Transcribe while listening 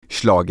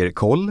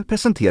Schlagerkoll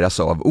presenteras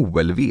av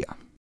OLV.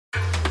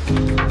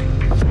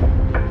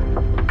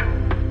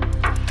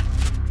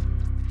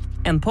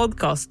 En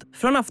podcast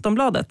från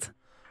Aftonbladet.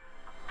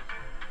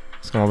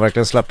 Ska man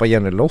verkligen släppa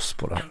Jenny loss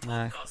på det?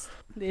 Nej.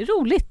 Det är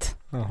roligt.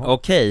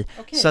 Okej.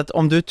 Så att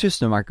om du är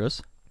tyst nu,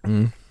 Markus,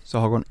 så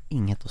har hon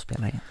inget att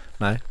spela in.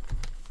 Nej.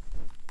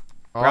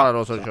 Ja,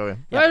 då så kör vi.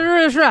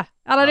 Ja.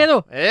 Alla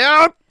redo?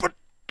 Ja.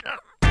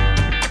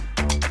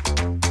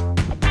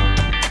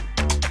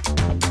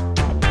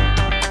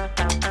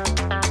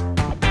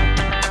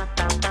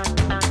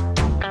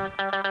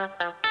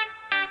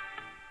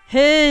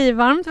 Hej,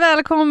 varmt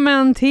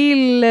välkommen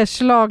till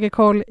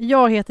Schlagerkoll.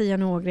 Jag heter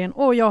Jenny Ågren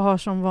och jag har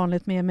som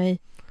vanligt med mig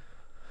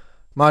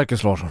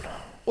Markus Larsson.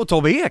 Och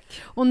Tobbe Ek.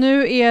 Och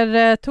nu är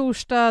det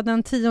torsdag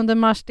den 10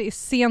 mars. Det är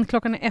sent,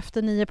 klockan är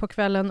efter 9 på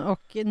kvällen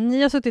och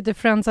ni har suttit i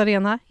Friends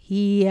Arena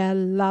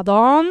hela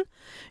dagen.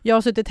 Jag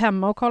har suttit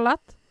hemma och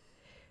kollat.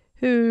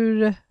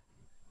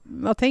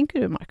 Vad tänker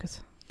du,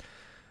 Markus?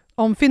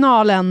 Om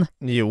finalen?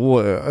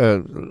 Jo,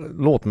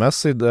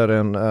 låtmässigt är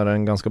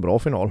en ganska bra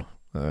final.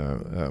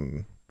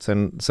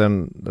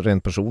 Sen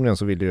rent personligen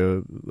så vill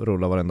jag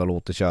rulla varenda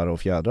låt till kära och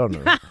fjädrar nu.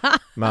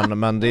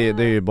 men det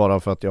är ju bara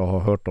för att jag har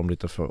hört dem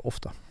lite för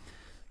ofta.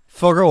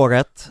 Förra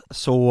året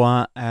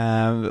så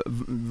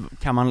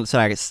kan man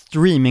säga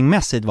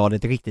streamingmässigt var det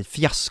ett riktigt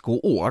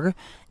fiaskoår.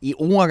 I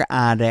år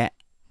är det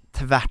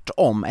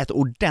tvärtom ett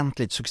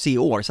ordentligt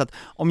succéår. Så att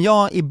om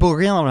jag i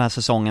början av den här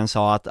säsongen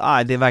sa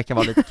att det verkar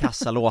vara lite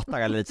kassa låtar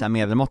eller lite så här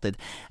medelmåttigt.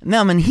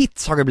 Nej, men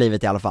hits har det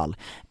blivit i alla fall.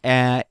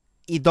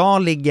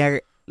 Idag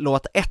ligger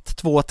låt 1,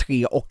 2,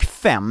 3 och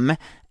 5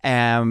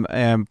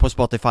 på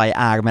Spotify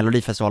är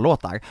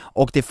Melodifestivallåtar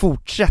och det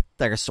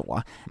fortsätter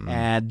så.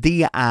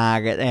 Det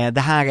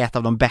här är ett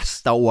av de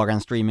bästa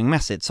åren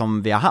streamingmässigt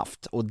som vi har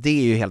haft och det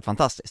är ju helt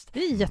fantastiskt. Det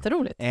är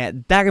jätteroligt.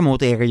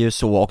 Däremot är det ju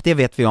så, och det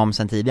vet vi om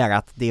sedan tidigare,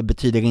 att det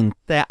betyder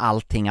inte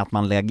allting att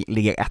man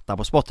ligger etta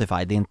på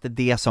Spotify. Det är inte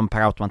det som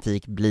per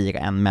automatik blir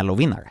en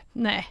mellovinnare.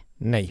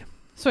 Nej.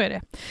 Så är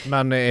det.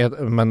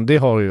 Men det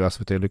har ju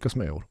SVT lyckats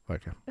med i år,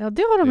 verkligen. Ja,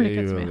 det har de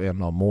lyckats med. Det är ju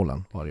en av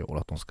målen varje år,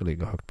 att de ska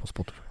ligga högt på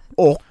Spotify.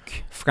 Och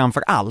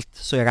framför allt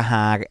så är det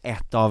här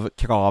ett av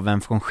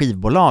kraven från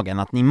skivbolagen,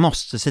 att ni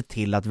måste se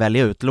till att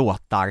välja ut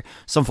låtar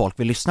som folk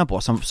vill lyssna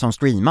på, som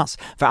streamas.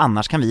 För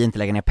annars kan vi inte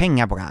lägga ner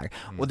pengar på det här.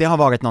 Och det har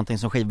varit någonting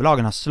som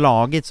skivbolagen har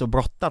slagits och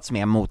brottats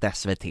med mot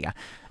SVT.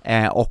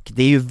 Och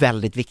det är ju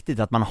väldigt viktigt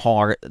att man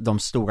har de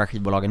stora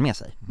skivbolagen med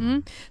sig.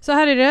 Så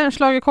här är det,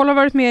 Schlagerkoll har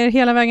varit med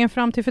hela vägen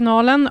fram till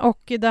finalen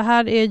och det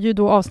här är ju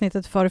då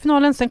avsnittet före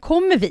finalen. Sen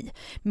kommer vi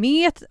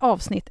med ett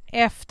avsnitt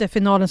efter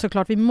finalen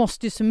såklart. Vi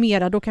måste ju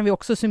summera, då kan vi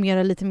också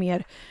summera lite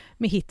mer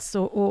med hits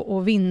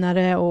och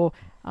vinnare och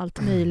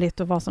allt möjligt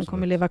och vad som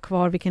kommer leva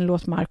kvar, vilken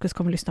låt Markus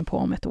kommer lyssna på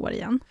om ett år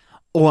igen.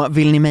 Och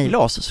vill ni mejla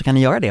oss så kan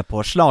ni göra det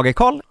på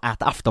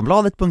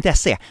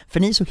schlagerkoll@aftonbladet.se, för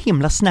ni är så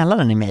himla snälla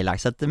när ni mejlar,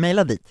 så att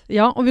mejla dit.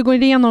 Ja, och vi går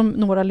igenom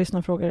några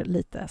lyssnarfrågor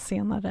lite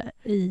senare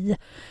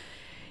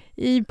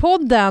i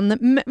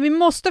podden. Vi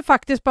måste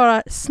faktiskt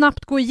bara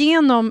snabbt gå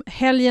igenom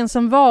helgen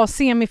som var,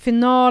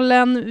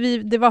 semifinalen,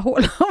 det var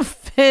Hall of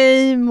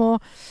Fame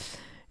och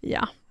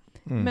ja.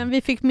 Men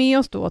vi fick med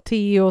oss då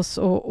Theos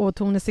och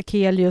Tone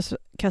Sekelius,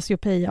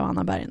 Cassiopeia och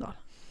Anna Bergendahl.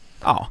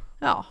 Ja.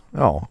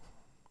 Ja,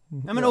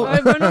 men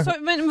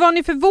var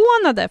ni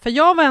förvånade? För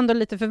jag var ändå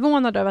lite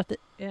förvånad över att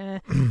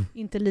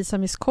inte Lisa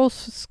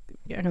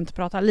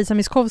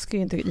Miskovsky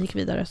inte gick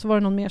vidare. Så var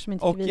det någon mer som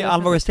inte gick vidare. Och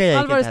Alvarez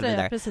gick inte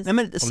vidare. Precis. Nej,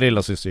 men, och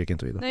lilla syster gick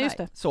inte vidare. Nej, just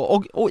det.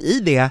 Så, och i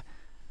det,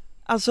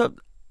 alltså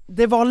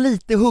det var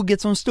lite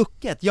hugget som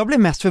stucket. Jag blev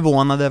mest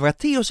förvånad över att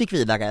Theos gick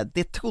vidare.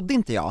 Det trodde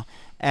inte jag.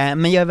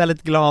 Men jag är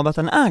väldigt glad att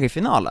den är i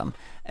finalen.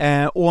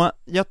 Och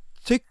jag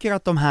tycker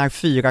att de här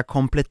 4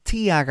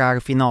 kompletterar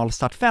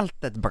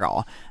finalstartfältet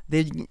bra.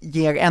 Det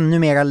ger ännu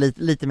mera,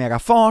 lite mera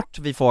fart.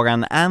 Vi får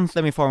en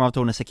anthem i form av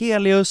Tone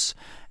Sekelius.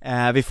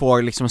 Vi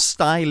får liksom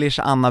stylish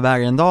Anna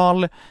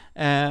Bergendahl.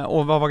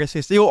 Och vad var det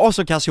sist? Jo, och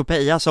så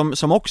Cassiopeia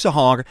som också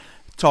har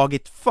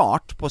tagit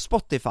fart på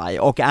Spotify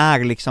och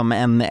är liksom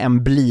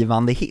en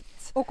blivande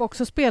hit. Och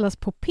också spelas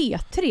på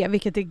P3,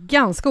 vilket är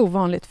ganska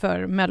ovanligt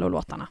för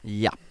mellolåtarna.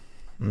 Ja.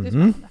 Det är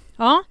spännande.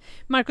 Ja,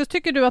 Markus,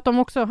 tycker du att de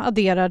också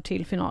adderar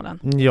till finalen?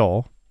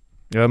 Ja,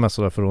 jag är mest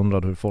så där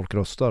förundrad hur folk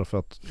röstar, för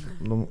att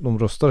de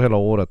röstar hela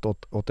året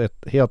åt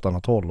ett helt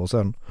annat håll och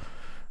sen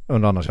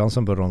under andra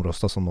chansen börjar de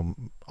rösta som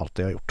de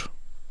alltid har gjort.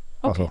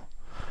 Okay. Alltså,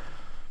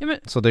 ja,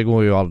 så det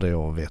går ju aldrig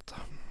att veta.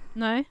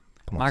 Nej.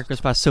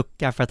 Markus bara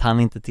suckar för att han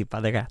inte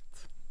tippade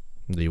rätt.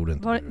 Det gjorde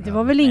inte det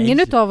var väl ingen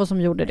utav oss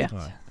som gjorde det.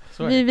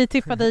 Vi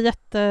tippade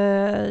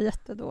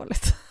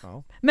jättedåligt.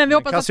 Ja. Men vi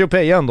hoppas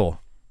Cassiopeia ändå.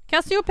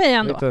 Cassiopeia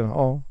ändå.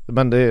 Ja,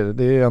 men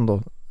det är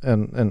ändå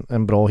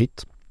en bra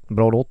hit. En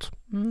bra låt.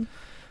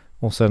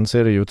 Och sen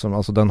ser det ut som,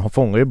 alltså den har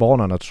fångat ju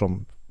barnen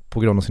eftersom, på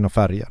grund av sina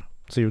färger.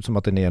 Det ser ut som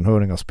att en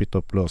enhörning har spytt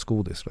upp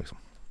lösgodis liksom.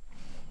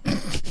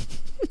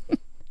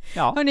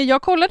 Ja. Hörrni,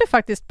 jag kollade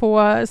faktiskt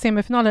på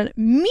semifinalen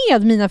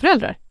med mina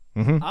föräldrar.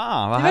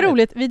 Det var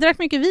roligt. Vi drack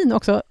mycket vin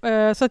också.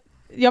 Så att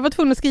jag var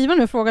tvungen att skriva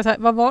nu och fråga så här,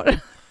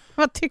 vad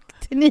Vad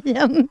tyckte ni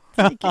egentligen?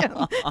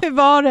 Hur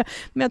var det?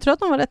 Men jag tror att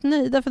de var rätt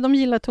nöjda för de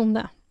gillar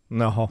Tone.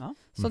 Jaha.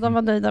 Så de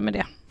var nöjda med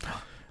det.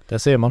 Det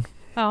ser man.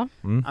 Ja.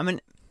 Ja, men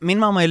min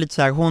mamma är lite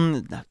så här,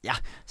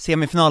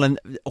 semifinalen,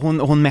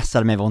 hon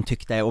mässade mig vad hon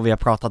tyckte och vi har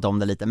pratat om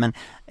det lite, men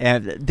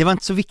det var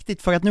inte så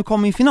viktigt för att nu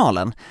kommer ju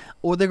finalen.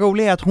 Och det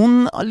roliga är att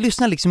hon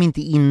lyssnar liksom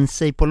inte in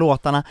sig på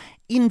låtarna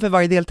inför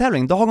varje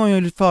deltävling. Då har hon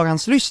ju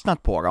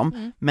förhandslyssnat på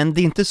dem, men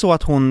det är inte så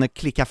att hon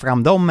klickar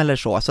fram dem eller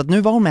så att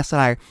nu var hon med så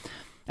här,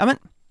 ja men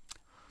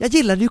jag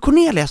gillade ju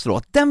Cornelias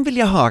låt, den vill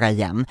jag höra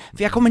igen,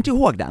 för jag kommer inte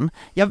ihåg den.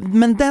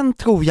 Men den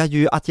tror jag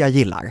ju att jag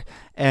gillar.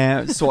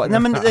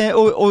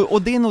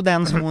 Och det är nog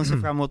den som hon ser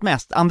fram emot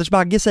mest. Anders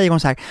Bagge säger hon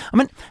så här, ja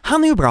men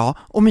han är ju bra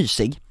och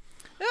mysig,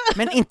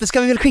 men inte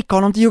ska vi väl skicka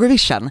honom till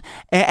Eurovision.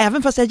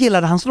 Även fast jag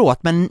gillade hans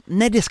låt, men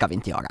nej, det ska vi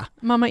inte göra.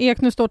 Mamma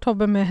Ek, nu står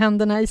Tobbe med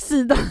händerna i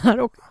sidan här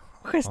och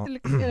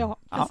gestikulerar. Ja,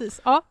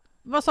 precis. Ja.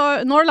 Vad sa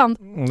Norrland?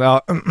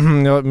 Ja,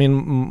 min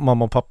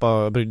mamma och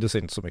pappa brydde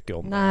sig inte så mycket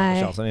om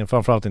chansen.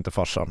 Framförallt inte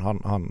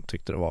farsan. Han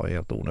tyckte det var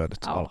helt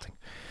onödigt. Allting.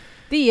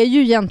 Det är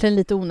ju egentligen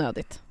lite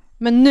onödigt.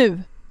 Men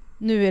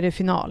nu är det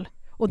final.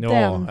 Och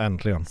den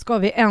äntligen ska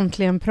vi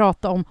äntligen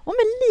prata om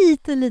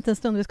en liten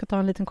stund. Vi ska ta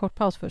en liten kort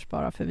paus först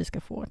bara, för vi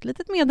ska få ett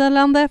litet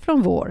meddelande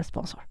från vår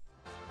sponsor.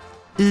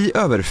 I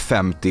över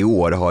 50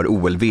 år har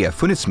OLV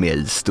funnits med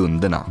i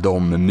stunderna.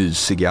 De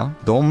mysiga,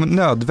 de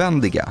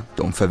nödvändiga,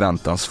 de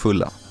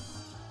förväntansfulla.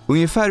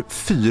 Ungefär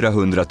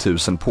 400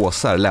 000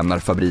 påsar lämnar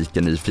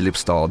fabriken i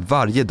Filipstad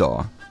varje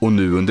dag. Och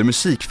nu under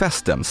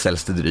musikfesten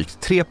säljs det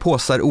drygt 3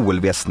 påsar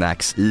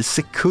OLV-snacks i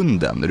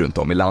sekunden runt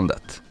om i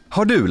landet.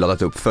 Har du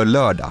laddat upp för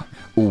lördag?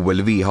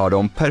 OLV har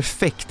de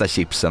perfekta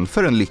chipsen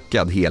för en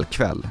lyckad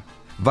helkväll.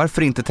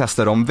 Varför inte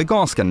testa de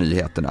veganska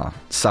nyheterna?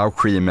 Sour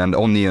cream and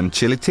onion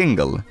chili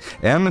tingle.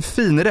 En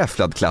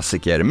finräfflad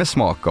klassiker med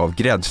smak av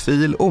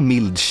gräddfil och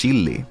mild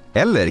chili.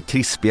 Eller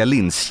krispiga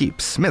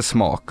linschips med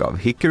smak av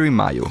hickory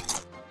mayo.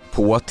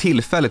 På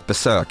tillfälligt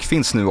besök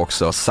finns nu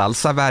också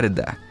salsa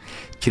verde.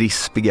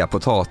 Krispiga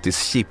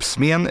potatischips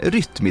med en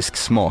rytmisk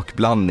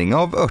smakblandning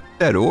av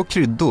örter och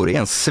kryddor i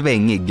en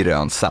svängig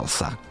grön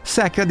salsa.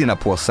 Säkra dina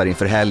påsar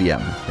inför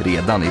helgen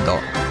redan idag.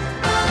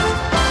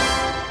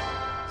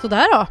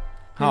 Sådär då.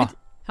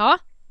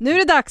 Nu är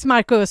det dags,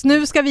 Markus.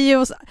 Nu ska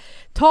vi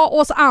ta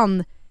oss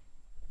an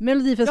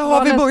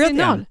Melodifestivalens final.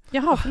 Igen?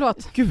 Jaha,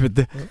 förlåt. Gud.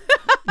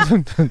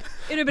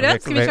 Är du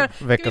beredd? Ska vi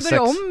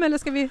börja om eller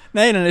ska vi...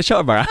 Nej,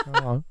 kör bara.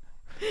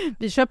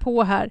 Vi kör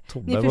på här.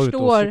 Tobbe Ni var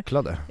förstår. ute och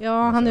cyklade.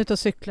 Ja, han är ute och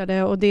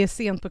cyklade och det är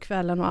sent på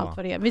kvällen och allt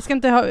vad det är. Vi ska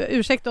inte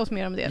ursäkta oss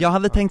mer om det. Jag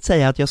hade tänkt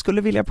säga att jag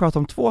skulle vilja prata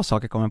om 2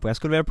 saker kommer på. Jag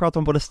skulle vilja prata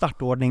om både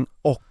startordning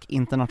och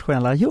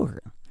internationella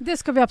juryn. Det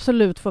ska vi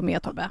absolut få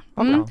med, Tobbe.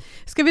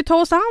 Ska vi ta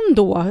oss an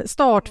då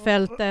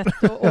startfältet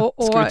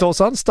och ska vi ta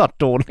oss an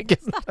startordningen?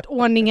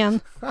 Startordningen.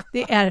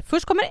 Det är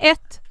först kommer 1,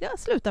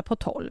 slutar på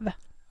 12.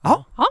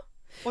 Ja.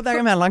 Och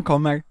däremellan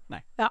kommer...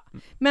 Nej. Ja.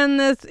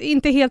 Men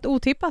inte helt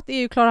otippat är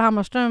ju Klara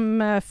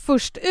Hammarström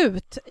först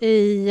ut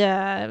i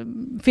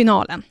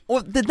finalen.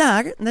 Och det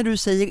där, när du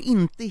säger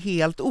inte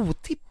helt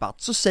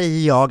otippat, så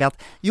säger jag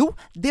att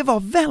det var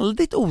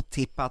väldigt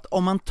otippat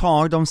om man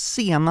tar de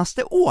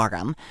senaste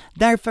åren.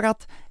 Därför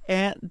att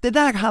det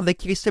där hade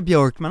Christer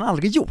Björkman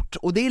aldrig gjort,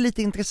 och det är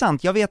lite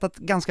intressant. Jag vet att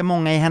ganska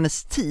många i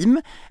hennes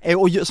team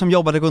och som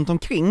jobbade runt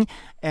omkring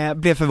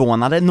blev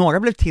förvånade. Några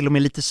blev till och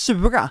med lite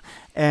sura,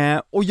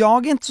 och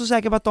jag är inte så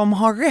säker på att de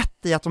har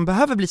rätt i att de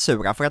behöver bli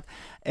sura, för att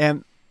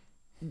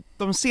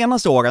de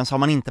senaste åren så har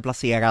man inte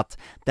placerat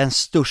den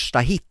största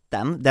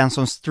hitten, den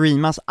som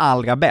streamas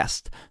allra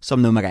bäst,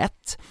 som nummer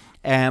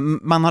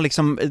 1. Man har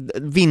liksom,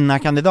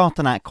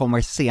 vinnarkandidaterna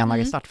kommer senare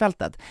i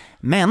startfältet,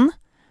 men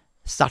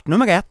start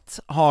nummer 1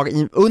 har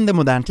under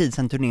modern tid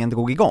sedan turneringen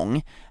drog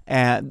igång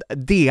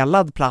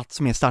delad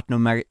plats med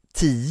startnummer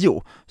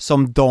 10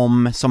 som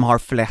de som har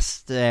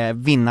flest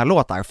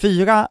vinnarlåtar.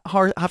 4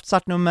 har haft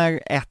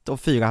startnummer 1 och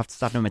 4 har haft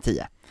startnummer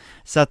 10.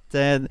 Så att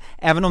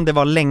även om det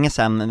var länge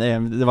sedan,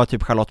 det var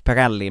typ Charlotte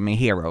Perrelli med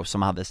Hero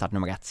som hade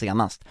startnummer 1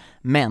 senast,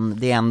 men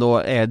det är ändå,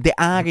 det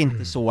är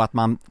inte så att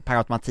man per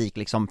automatik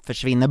liksom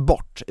försvinner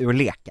bort ur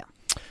leken.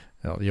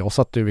 Ja, jag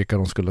satte ju vilka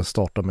de skulle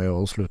starta med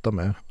och sluta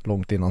med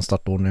långt innan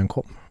startordningen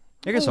kom.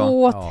 Är det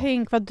så?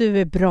 Tänk vad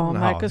du är bra,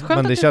 Markus. Skönt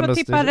att du får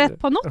tippa rätt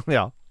på något.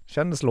 Ja,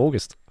 kändes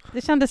logiskt.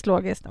 Det kändes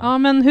logiskt. Ja,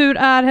 men hur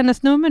är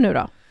hennes nummer nu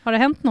då? Har det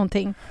hänt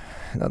någonting?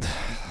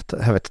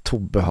 Jag vet,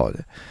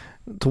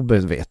 Tobbe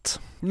vet.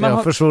 Det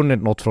har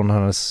försvunnit något från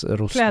hennes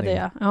rustning.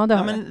 Kläder, ja. Det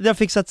har men det har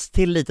fixats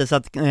till lite så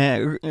att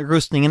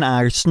rustningen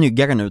är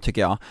snyggare nu,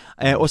 tycker jag.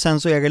 Och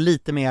sen så är det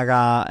lite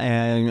mera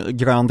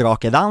grön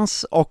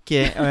drakedans och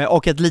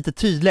ett lite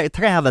tydligare,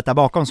 trädet där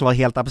bakom som var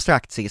helt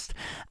abstrakt sist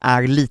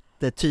är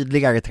lite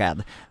tydligare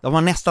träd. De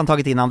har nästan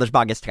tagit in Anders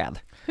Bagges träd.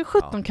 Hur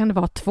 17 kan det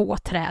vara 2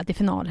 träd i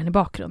finalen i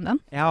bakgrunden?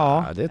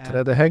 Ja, det är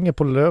träd. Det hänger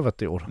på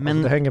lövet i år. Men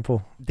alltså, det hänger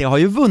på... Det har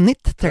ju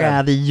vunnit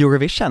träd i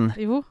Eurovision.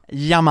 Jo.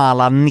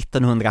 Jamala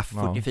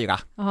 1944.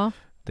 Ja.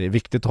 Det är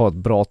viktigt att ha ett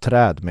bra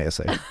träd med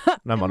sig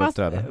när man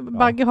uppträder.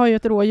 Bagge har ju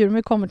ett rådjur, men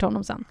vi kommer till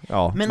honom sen.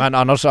 Ja, men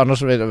annars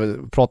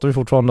pratar vi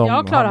fortfarande om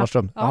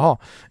Hammarström. Ja.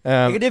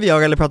 Är det vi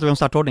gör eller pratar vi om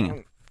startordningen?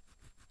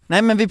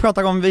 Nej, men vi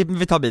pratar om,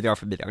 vi tar bidrag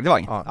för bidrag, det var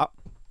inget. Ja.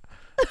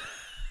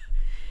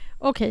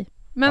 Okej,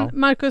 men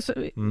Markus,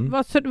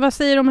 vad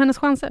säger du om hennes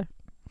chanser?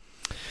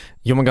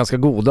 Jo, men ganska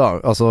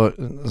goda. Alltså,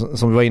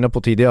 som vi var inne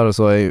på tidigare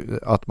så är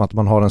att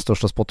man har den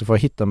största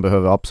Spotify-hitten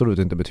behöver absolut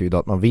inte betyda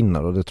att man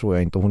vinner, och det tror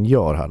jag inte hon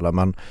gör heller.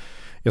 Men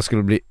jag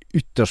skulle bli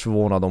ytterst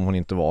förvånad om hon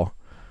inte var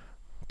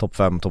topp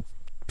 5, topp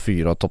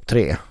 4, topp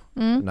 3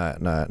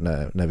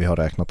 när vi har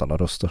räknat alla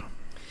röster.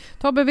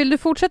 Tobbe, vill du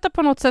fortsätta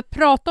på något sätt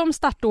prata om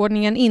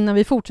startordningen innan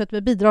vi fortsätter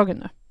med bidragen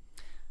nu?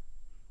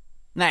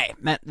 Nej,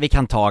 men vi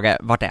kan ta det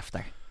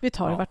vartefter. Vi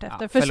tar det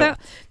vartefter. För sen,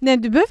 nej,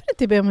 du behöver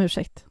inte be om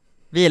ursäkt.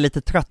 Vi är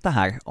lite trötta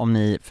här, om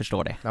ni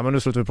förstår det. Ja, men nu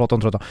slutar vi prata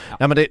om trötta.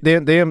 Ja. Nej,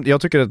 men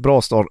jag tycker det är ett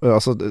bra start.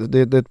 Alltså, det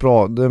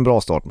är en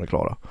bra start med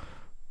Klara.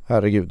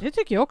 Herregud. Det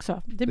tycker jag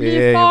också. Det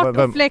blir ju fart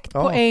och fläkt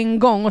på en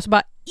gång och så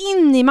bara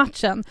in i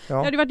matchen. Ja.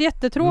 Det hade varit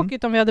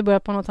jättetråkigt om vi hade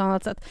börjat på något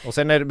annat sätt. Och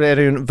sen är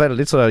det ju en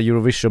väldigt sådär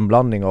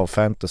Eurovision-blandning av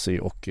fantasy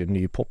och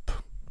ny pop.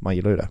 Man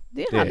gillar ju det.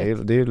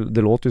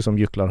 Det låter ju som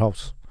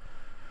Gycklarhouse.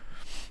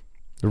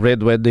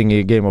 Red Wedding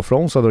i Game of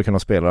Thrones hade du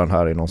kunnat spela den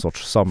här i någon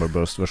sorts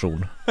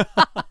Summerburst-version.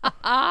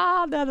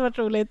 Det hade varit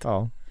roligt.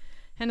 Ja.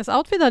 Hennes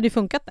outfit hade ju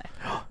funkat där.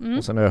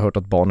 Och sen har jag hört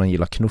att barnen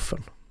gillar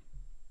knuffen.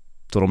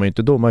 Så de är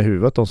inte dumma i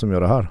huvudet, de som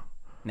gör det här.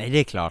 Nej, det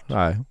är klart.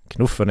 Nej,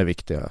 knuffen är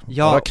viktiga.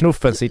 Ja, bara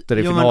knuffen sitter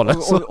i finalen.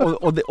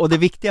 Och det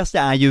viktigaste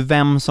är ju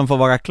vem som får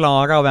vara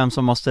Klara och vem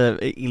som måste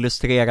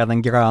illustrera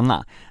den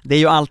gröna. Det är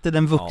ju alltid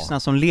den vuxna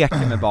som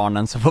leker med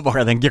barnen som får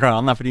vara den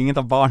gröna, för det är inget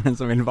av barnen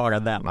som vill vara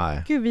den.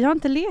 Nej. Gud, vi har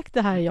inte lekt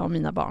det här, jag och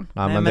mina barn.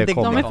 Nej, men det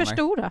de är för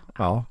stora.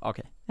 Ja.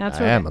 Okej.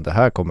 Men det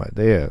här kommer,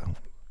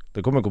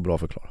 det kommer gå bra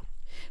för Klara.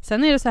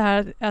 Sen är det så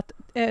här att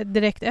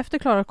direkt efter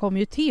Klara kommer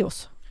ju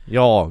Theos.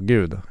 Ja,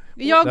 gud.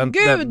 Ja,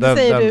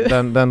 säger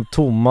du. Den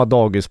tomma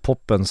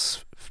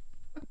dagispoppens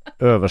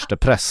överste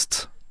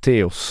präst,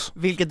 Theos.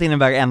 Vilket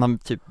innebär en av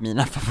typ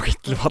mina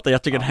favoritlåtar.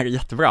 Jag tycker det här är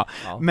jättebra.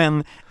 Ja.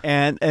 Men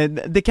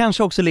det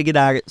kanske också ligger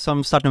där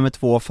som start nummer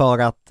 2 för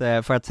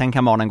att sen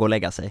kan barnen gå och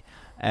lägga sig.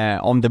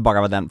 Om det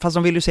bara var den. Fast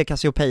de vill ju se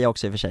Cassiopeia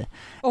också i och för sig.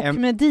 Och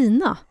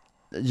Medina.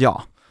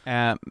 Ja.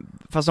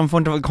 Fast de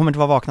kommer inte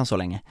vara vakna så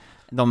länge.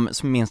 De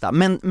som minsta.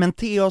 Men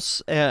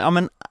Theos,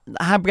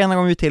 här bränner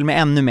de ju till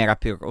med ännu mera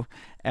pyro.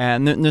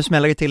 Nu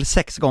smäller det till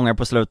 6 gånger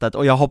på slutet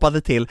och jag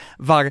hoppade till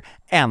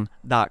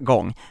varenda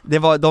gång. Det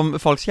var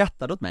folk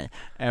skrattade åt mig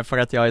för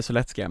att jag är så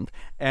lättskrämd.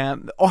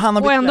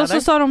 Och ändå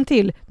så sa de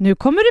till, nu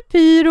kommer det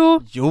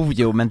pyro.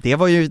 Jo, men det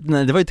var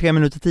ju 3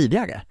 minuter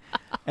tidigare.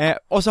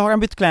 Och så har han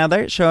bytt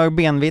kläder, kör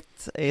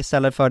benvitt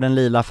istället för den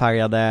lila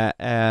färgade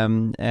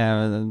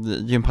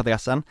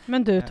gympadressen.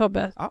 Men du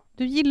Tobbe,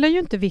 du gillar ju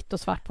inte vitt och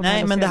svart på.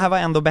 Nej, men det här var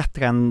ändå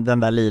bättre än den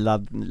där lila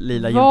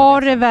gympadressen.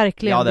 Var det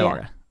verkligen det? Ja,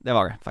 det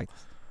var det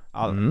faktiskt.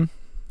 Ja.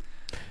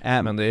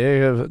 Men det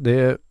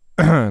är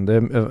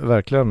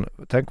verkligen,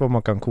 tänk vad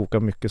man kan koka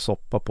mycket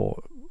soppa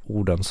på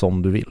orden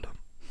som du vill.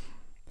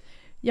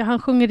 Ja, han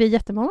sjunger det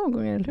jättemånga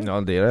gånger, eller hur?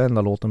 Ja, det är det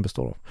enda låten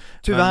består av.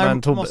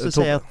 Tyvärr måste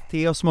säga att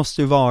Theos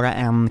måste ju vara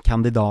en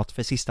kandidat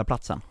för sista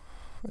platsen.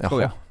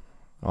 Tror jag.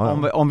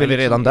 Ja. Om vi är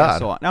redan där?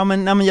 Så. Ja,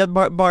 men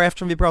bara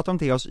eftersom vi pratar om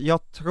Theos,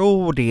 jag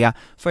tror det,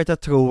 för att jag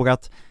tror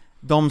att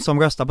de som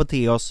röstar på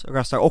Theos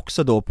röstar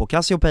också då på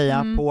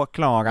Cassiopeia, på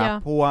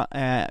Klara, på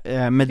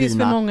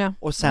Medina.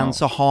 Och sen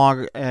så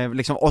har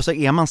och så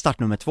är man start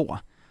nummer 2.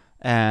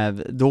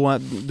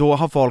 Då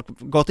har folk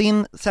gått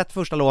in, sett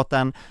första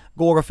låten,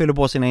 går och fyller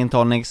på sina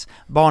intonics.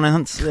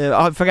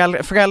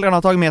 Föräldrarna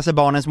har tagit med sig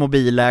barnens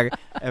mobiler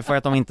för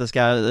att de inte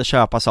ska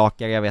köpa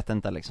saker, jag vet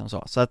inte liksom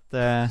så att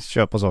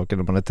köpa saker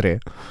när man är 3.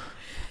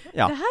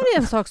 Ja. Det här är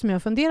en sak som jag har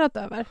funderat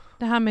över.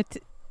 Det här med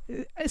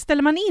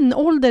ställer man in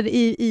ålder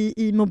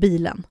i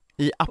mobilen?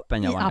 I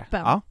appen gör man det.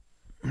 Ja.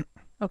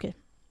 Okej.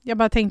 Jag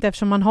bara tänkte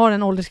eftersom man har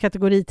en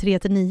ålderskategori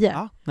 3-9.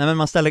 Ja. Nej, men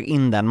man ställer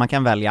in den, man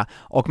kan välja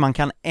och man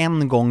kan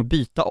en gång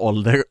byta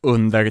ålder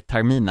under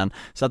terminen.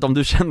 Så att om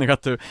du känner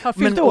att du har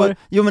fyllt år.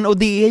 Och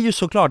det är ju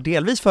såklart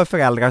delvis för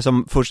föräldrar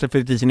som först har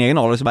fyllt i sin egen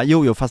ålder så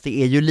bara fast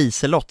det är ju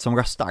Liselott som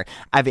röstar.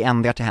 Vi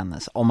ändrar till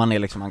hennes om man är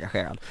liksom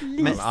engagerad.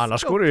 Men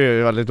annars går det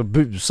ju väldigt att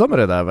busa med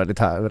det där, väldigt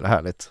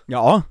härligt.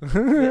 Ja.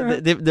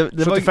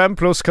 det 75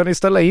 plus kan ni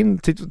ställa in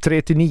till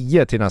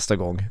 3-9 till nästa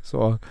gång.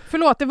 Så.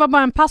 Förlåt, det var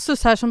bara en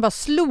passus här som bara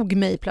slog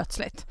mig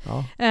plötsligt.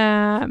 Ja.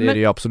 Det är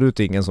ju absolut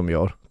ingen som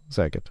gör,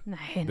 säkert.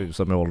 Nej.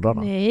 Busa med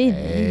åldrarna.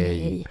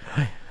 Nej.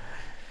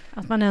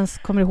 Att man ens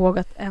kommer ihåg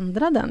att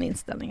ändra den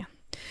inställningen.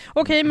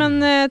 Okej,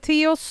 men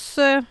Theos,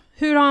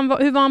 hur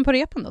var han på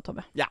repen då,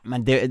 Tobbe? Ja,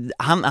 men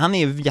han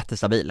är ju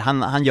jättestabil.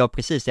 Han gör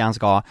precis det han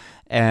ska.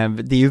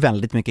 Det är ju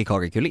väldigt mycket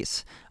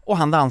korrekuliss. Och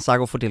han dansar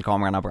och får till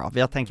kamerorna bra.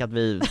 Jag tänker att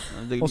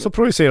och så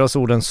projiceras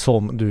orden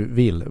som du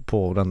vill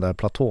på den där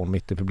platån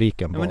mitt i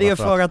publiken. Ja, men det är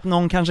för att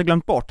någon kanske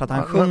glömt bort att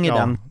han sjunger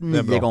den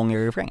 9 gånger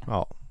i refrängen.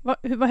 Ja.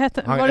 Vad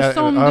heter var det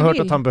som jag har hört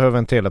vill? att han behöver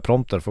en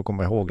teleprompter för att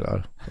komma ihåg det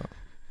här.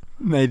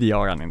 Nej, det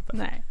gör han inte.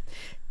 Nej.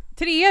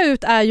 3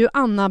 ut är ju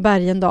Anna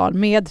Bergendahl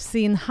med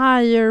sin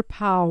Higher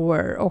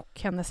Power, och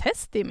hennes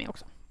häst är med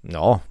också.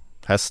 Ja,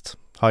 häst.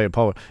 Higher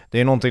Power.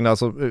 Det är någonting,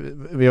 alltså,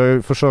 vi har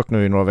ju försökt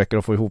nu i några veckor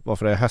att få ihop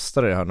varför det är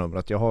hästar i det här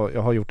numret. Jag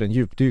har gjort en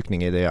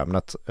djupdykning i det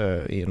ämnet.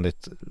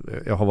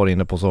 Jag har varit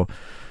inne på så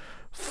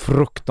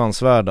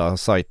fruktansvärda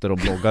sajter och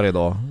bloggar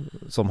idag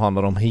som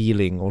handlar om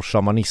healing och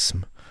shamanism.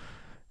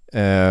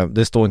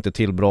 Det står inte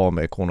till bra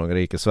med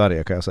konungariket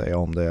Sverige, kan jag säga,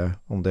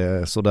 om det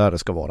är så där det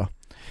ska vara.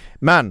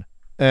 Men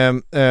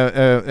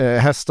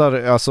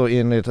hästar, alltså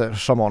enligt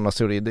shamanernas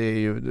teori, det är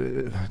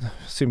ju,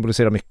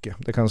 symboliserar mycket.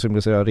 Det kan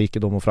symbolisera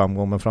rikedom och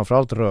framgång, men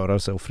framförallt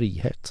rörelse och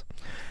frihet.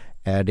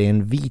 Är det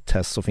en vit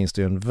häst så finns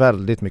det ju en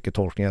väldigt mycket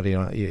tolkningar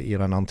i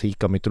den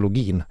antika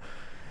mytologin.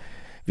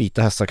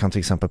 Vita hästar kan till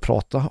exempel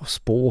prata,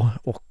 spå,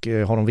 och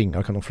har de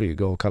vingar kan de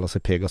flyga och kalla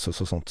sig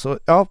Pegasus och sånt. Så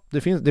ja,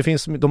 det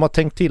finns de har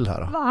tänkt till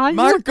här.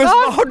 Markus,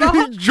 vad har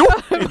du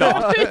gjort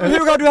idag?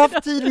 Hur har du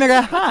haft tid med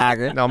det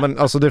här? Ja, men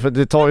alltså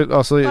det tar ju,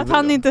 alltså, att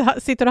han inte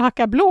sitter och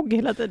hackar blogg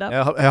hela tiden.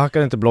 Jag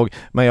hackar inte blogg,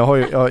 men jag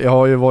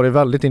har ju varit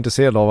väldigt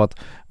intresserad av att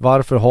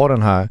varför har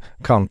den här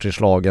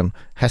countryslagen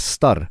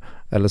hästar,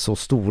 eller så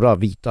stora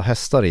vita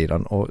hästar i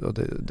den, och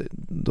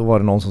då var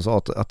det någon som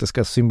sa att det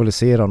ska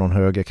symbolisera någon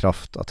högre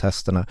kraft, att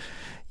hästen är,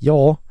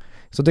 ja,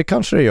 så det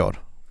kanske det gör.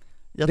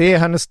 Det är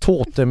hennes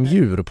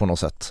totemdjur på något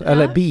sätt,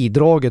 eller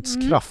bidragets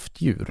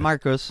kraftdjur.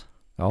 Markus,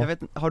 ja.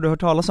 Har du hört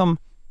talas om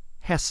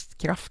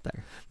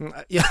hästkrafter?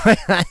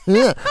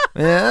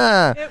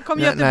 Kom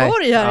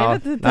Göteborg här, jag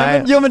vet inte.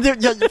 Nej. Jo, men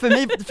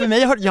för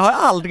mig har jag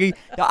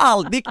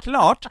aldrig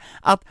klart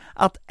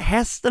att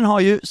hästen har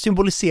ju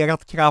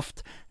symboliserat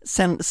kraft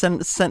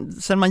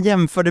sen man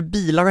jämförde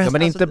bilar och hästar. Ja,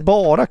 men inte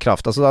bara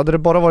kraft, alltså hade det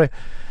bara varit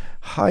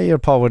higher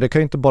power, det kan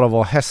ju inte bara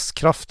vara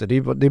hästkrafter,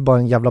 det är bara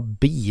en jävla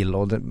bil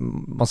och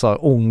massa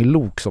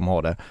ånglok som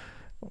har det.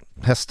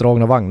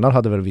 Hästdragna vagnar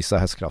hade väl vissa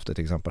hästkrafter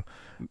till exempel.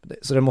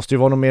 Så det måste ju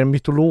vara något mer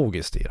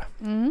mytologiskt i det.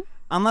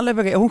 Anna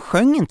levererar, hon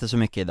sjöng inte så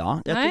mycket idag.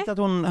 Jag tyckte att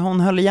hon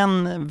höll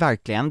igen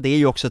verkligen. Det är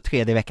ju också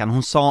 3:e veckan.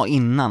 Hon sa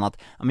innan att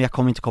jag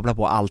kommer inte koppla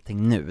på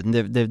allting nu.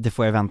 Det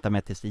får jag vänta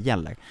med tills det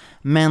gäller.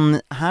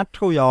 Men här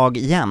tror jag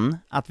igen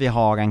att vi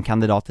har en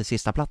kandidat till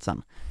sista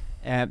platsen.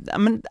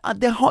 Men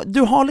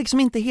du har liksom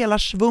inte hela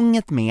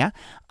svunget med.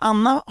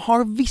 Anna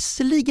har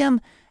visserligen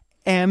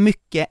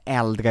mycket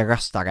äldre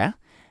röstare,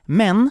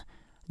 men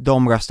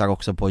de röstar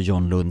också på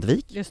John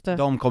Lundvik.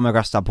 De kommer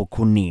rösta på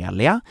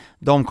Cornelia.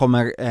 De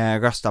kommer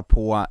rösta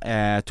på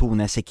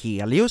Tone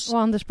Sekelius. Och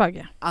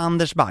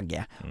Anders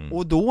Bagge.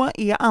 Och då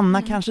är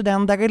Anna kanske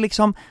den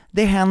där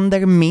det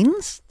händer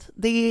minst.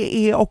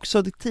 Det är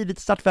också tidigt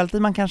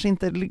startfältet. Man kanske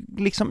inte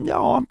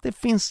det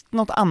finns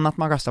något annat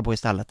man röstar på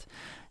istället.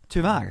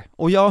 Tyvärr.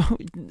 Och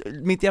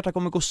mitt hjärta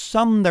kommer gå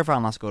sönder för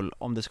Annas skull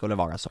om det skulle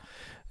vara så.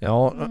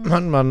 Ja,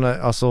 men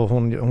alltså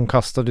hon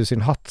kastade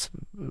sin hatt.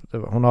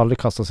 Hon har aldrig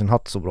kastat sin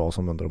hatt så bra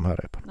som under de här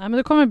repen. Nej, men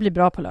det kommer bli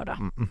bra på lördag.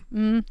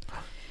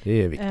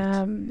 Det är viktigt.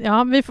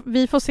 Ja,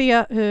 vi får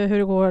se hur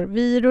det går.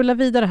 Vi rullar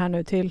vidare här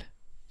nu till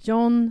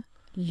John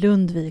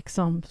Lundvik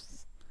som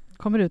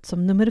kommer ut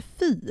som nummer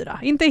 4.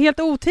 Inte helt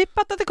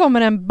otippat att det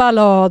kommer en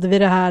ballad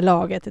vid det här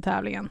laget i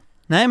tävlingen.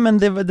 Nej, men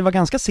det var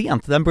ganska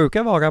sent. Den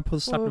brukar vara på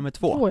start nummer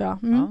 2. Ja.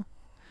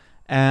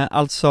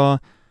 Alltså,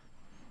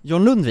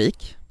 John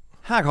Lundvik,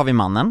 här har vi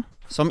mannen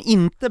som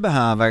inte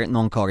behöver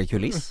någon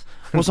körkuliss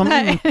och som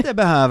inte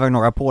behöver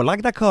några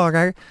pålagda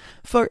körer,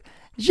 för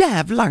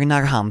jävlar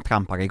när han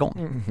trampar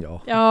igång.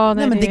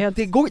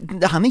 Det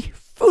går, han är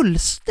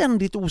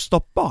fullständigt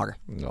ostoppbar.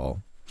 Ja.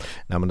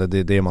 Nej, men det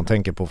är det man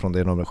tänker på från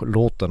det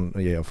låten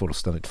ger jag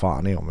fullständigt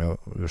fan i, om jag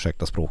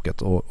ursäktar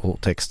språket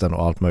och texten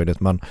och allt möjligt,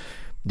 men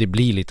det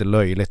blir lite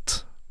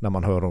löjligt när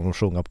man hör dem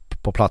sjunga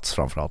på plats,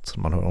 framförallt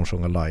man hör dem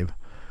sjunga live.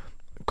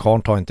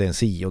 Karn tar inte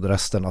ens i, och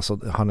resten, alltså,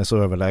 han är så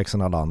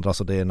överlägsen alla andra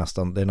så det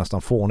är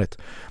nästan fånigt.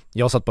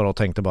 Jag satt bara och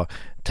tänkte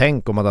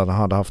tänk om man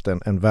hade haft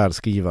en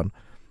välskriven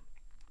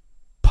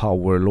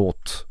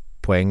powerlåt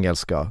på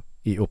engelska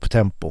i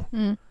upptempo.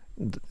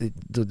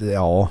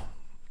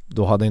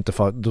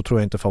 Då tror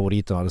jag inte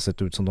favoriten hade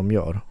sett ut som de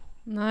gör.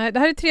 Nej, det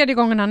här är 3:e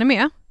gången han är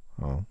med.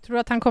 Ja. Tror du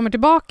att han kommer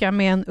tillbaka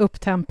med en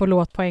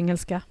upptempo-låt på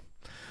engelska?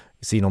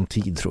 I sinom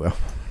tid, tror jag.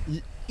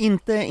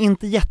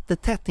 Inte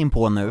jättetätt in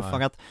på nu. Nej.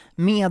 För att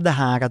med det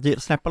här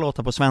att släppa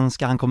låtar på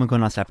svenska, han kommer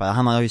kunna släppa,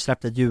 han har ju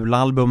släppt ett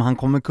julalbum, han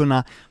kommer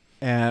kunna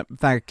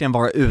verkligen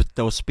vara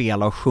ute och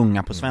spela och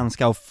sjunga på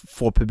svenska och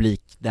få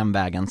publik den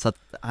vägen, så att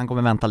han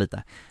kommer vänta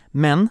lite.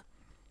 Men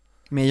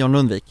med John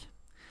Lundvik,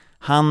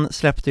 han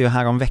släppte ju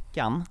här om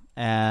veckan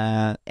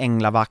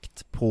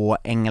Änglavakt på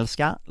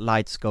engelska,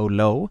 Lights Go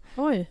Low.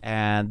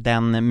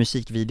 Den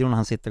musikvideon,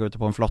 han sitter ute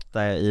på en flotte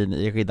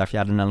i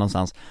Riddarfjärden eller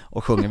någonstans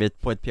och sjunger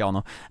på ett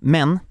piano.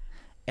 Men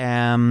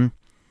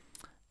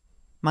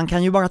man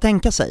kan ju bara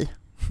tänka sig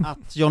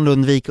att John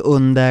Lundvik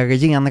under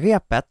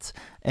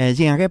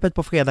genrepet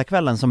på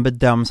fredagskvällen, som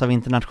bedöms av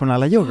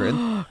internationella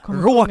juryn,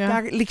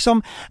 råkar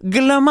liksom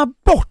glömma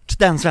bort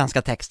den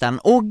svenska texten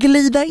och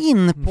glida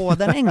in på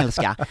den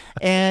engelska.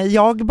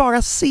 Jag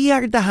bara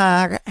ser det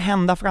här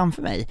hända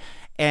framför mig.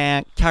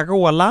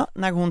 Carola,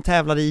 när hon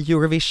tävlade i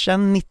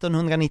Eurovision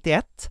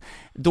 1991,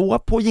 då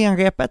på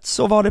genrepet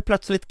så var det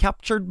plötsligt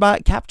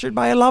Captured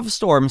by a Love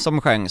Storm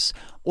som sjöngs,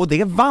 och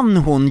det vann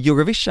hon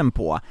Eurovision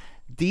på.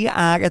 Det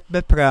är ett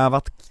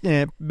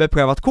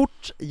beprövat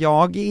kort.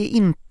 Jag är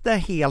inte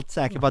helt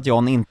säker på att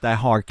John inte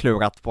har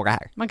klurat på det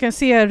här. Man kan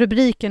se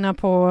rubrikerna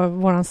på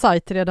våran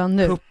sajt redan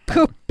nu.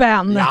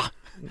 Kuppen! Ja,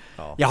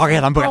 jag har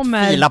redan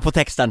börjat fila på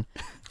texten.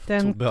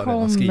 Den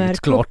kommer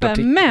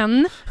kuppen.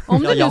 Men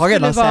om det jag har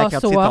redan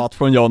säkrat citat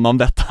från John om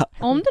detta.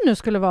 Om det nu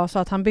skulle vara så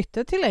att han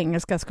bytte till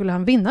engelska, skulle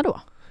han vinna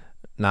då?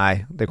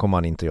 Nej, det kommer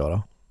han inte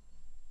göra.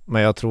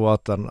 Men jag tror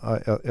att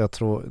jag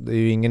tror, det är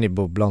ju ingen i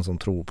bubblan som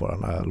tror på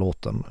den här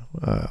låten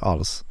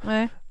alls.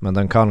 Nej. Men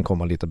den kan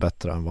komma lite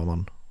bättre än vad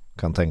man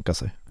kan tänka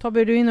sig.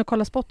 Tobbe, är du in och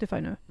kollar Spotify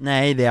nu?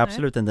 Nej, det är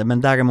absolut inte.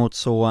 Men däremot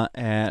så...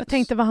 jag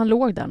tänkte vad han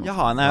låg där.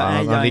 Jaha,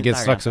 nej, han ligger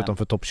strax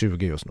utanför topp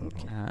 20 just nu.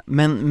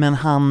 Men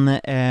han,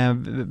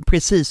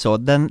 precis så.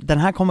 Den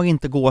här kommer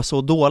inte gå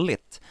så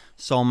dåligt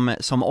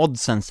som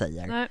oddsen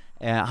säger.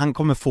 Han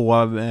kommer få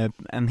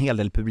en hel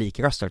del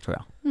publikröster, tror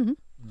jag. Mm.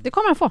 Det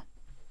kommer han få.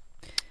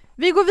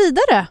 Vi går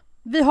vidare.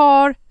 Vi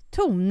har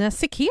Tone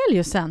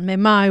Sekeliusen med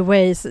My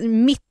Ways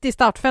mitt i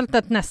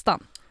startfältet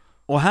nästan.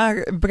 Och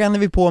här bränner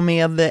vi på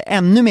med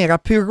ännu mera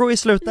pyro i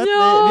slutet.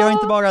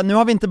 Ja! Nu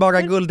har vi inte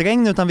bara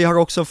guldregn, utan vi har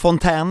också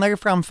fontäner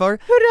framför.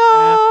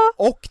 Hurra!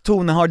 Och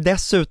Tone har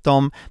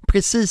dessutom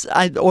precis,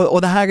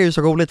 och det här är ju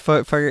så roligt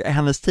för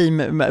hennes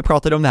team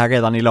pratade om det här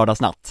redan i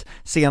lördagsnatt.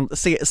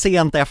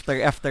 Sent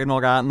efter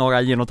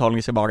några gin och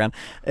tonics i baren.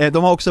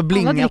 De har också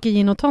blingat. Alla dricker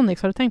gin och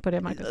tonics, har du tänkt på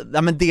det, Markus?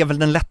 Ja, men det är väl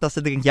den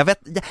lättaste drinken.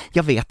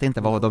 Jag vet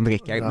inte vad de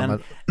dricker. Ja,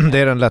 men det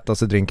är den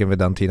lättaste drinken vid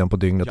den tiden på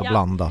dygnet att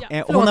blanda.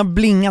 Och hon har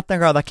blingat den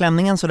röda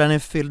klänningen så den är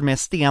fylld med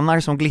stenar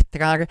som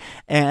glittrar.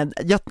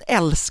 Jag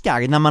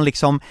älskar när man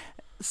liksom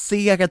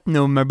ser ett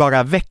nummer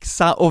bara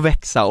växa och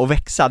växa och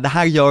växa. Det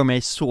här gör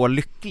mig så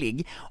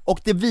lycklig. Och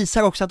det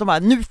visar också att de bara,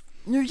 nu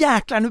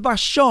jäklar, nu bara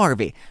kör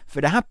vi.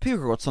 För det här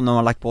pyrot som de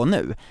har lagt på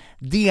nu,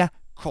 det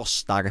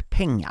kostar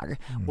pengar.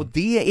 Och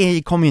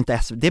det kommer ju inte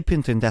det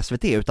pyntar inte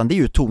SVT, utan det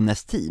är ju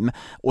Tones team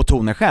och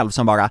Tone själv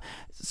som bara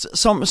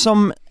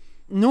som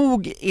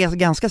nog är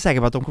ganska säker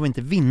på att de kommer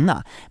inte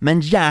vinna.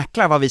 Men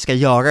jäklar vad vi ska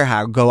göra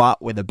här, go out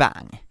with a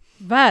bang.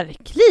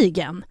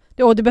 Verkligen.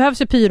 Och det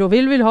behövs ju pyro,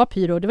 vill ha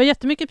pyro. Det var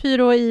jättemycket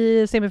pyro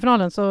i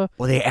semifinalen så...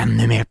 Och det är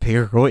ännu mer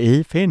pyro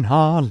i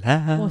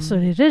finalen. Och så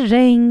är det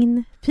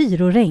regn,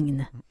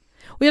 pyroregn.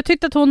 Och jag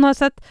tyckte att hon har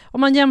sett,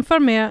 om man jämför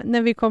med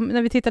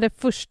när vi tittade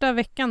första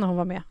veckan när hon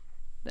var med,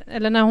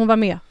 eller när hon var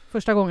med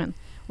första gången,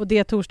 och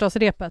det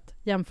torsdagsrepet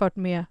jämfört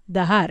med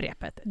det här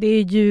repet. Det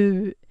är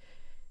ju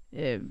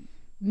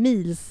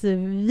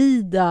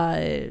milsvida...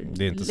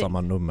 Det är inte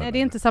samma nummer. Nej, det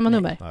är inte samma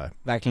nummer. Nej.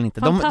 Verkligen inte.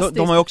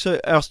 De har ju också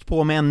öst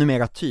på med ännu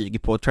mera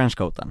tyg på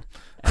trenchcoaten.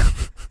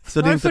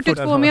 Så det är inte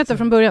 42 meter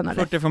från början,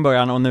 eller? 40 från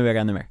början och nu är det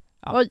ännu mer.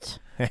 Ja. Oj.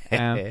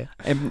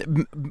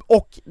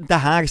 Och det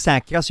här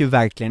säkras ju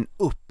verkligen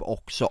upp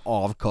också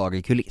av kör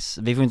i kuliss.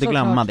 Vi får inte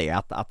glömma det,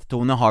 att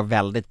Tone har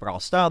väldigt bra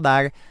stöd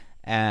där.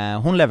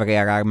 Hon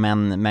levererar,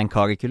 men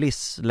kör i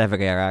kuliss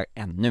levererar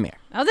ännu mer.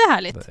 Ja, det är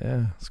härligt.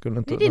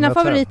 Det är dina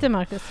favoriter,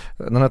 Markus.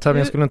 Den här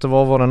tävlingen skulle inte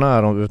vara vad den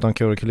är utan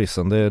kör i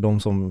kulissen. Det är de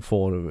som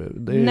får,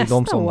 det är nästa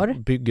de som år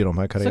bygger de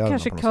här karriärerna.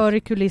 Så kanske kör i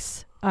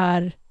kuliss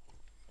är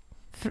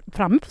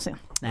framme på scen.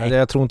 Nej,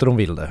 jag tror inte de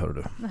vill det, hör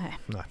du.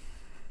 Nej.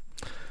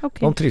 Okay.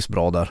 De trivs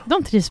bra där. Ja,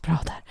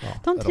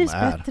 de trivs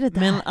bättre där.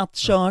 Men att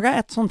köra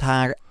ett sånt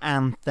här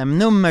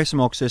anthem-nummer som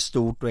också är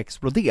stort och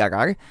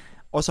exploderar,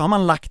 och så har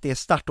man lagt det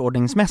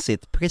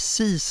startordningsmässigt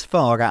precis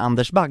före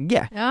Anders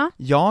Bagge. Ja.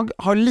 Jag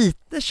har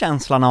lite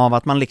känslan av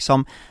att man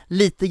liksom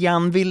lite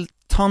grann vill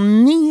ta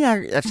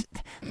ner...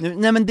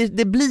 Nej, men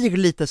det blir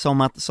lite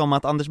som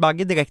att Anders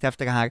Bagge direkt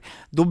efter det här,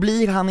 då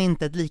blir han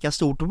inte ett lika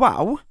stort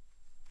wow.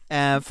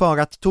 För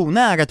att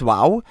Tone är ett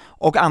wow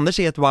och Anders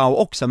är ett wow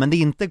också,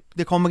 men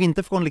det kommer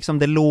inte från liksom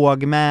det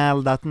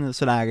lågmälda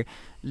sådär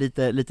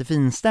lite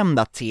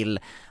finstämda till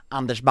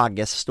Anders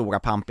Bagges stora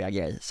pampiga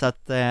grej.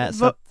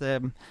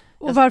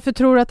 Och varför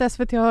tror du att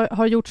SVT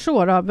har gjort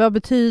så då? Vad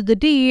betyder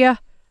det?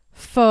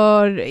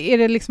 Är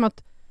det liksom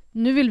att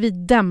nu vill vi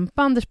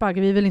dämpa Anders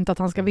Bagge, vi vill inte att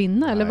han ska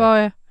vinna? Nej. Eller vad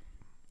är...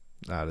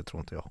 Nej, det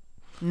tror inte jag.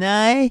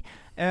 Nej,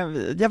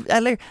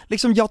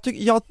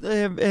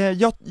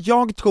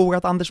 jag tror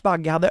att Anders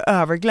Bagge hade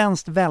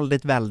överglänst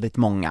väldigt, väldigt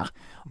många.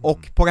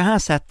 Och på det här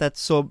sättet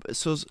så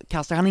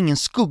kastar han ingen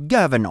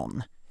skugga över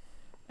någon,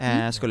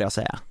 skulle jag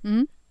säga.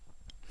 Mm.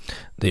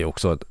 Det är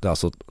också,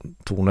 alltså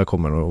Tone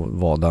kommer att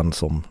vara den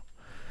som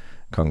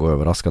kan gå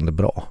överraskande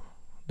bra.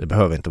 Det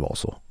behöver inte vara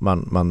så.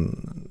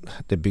 Men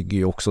det blir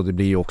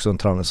ju också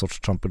en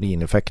sorts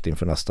trampolineffekt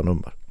inför nästa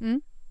nummer.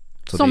 Mm.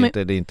 Så det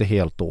är inte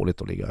helt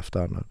dåligt att ligga efter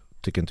henne,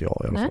 tycker inte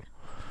jag i alla fall.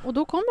 Och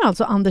då kommer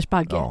alltså Anders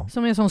Bagge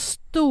som är en sån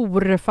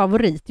stor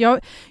favorit. Jag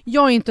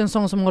är inte en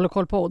sån som håller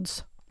koll på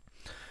odds.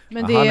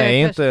 Men det han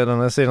är inte, den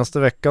här senaste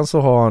veckan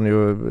så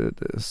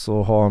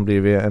har han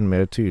blivit en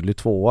mer tydlig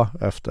tvåa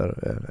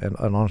efter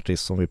en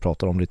artist som vi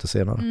pratar om lite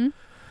senare.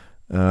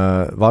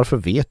 Varför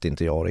vet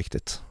inte jag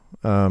riktigt.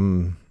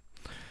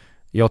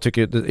 Jag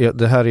tycker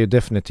det här är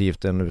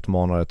definitivt en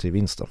utmanare till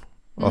vinsten.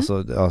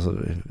 Alltså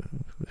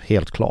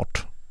helt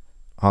klart.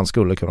 Han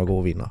skulle kunna gå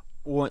och vinna.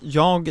 Och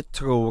jag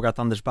tror att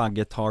Anders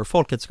Bagge tar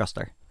folkets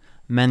röster.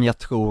 Men jag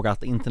tror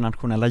att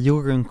internationella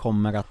juryn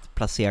kommer att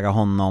placera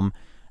honom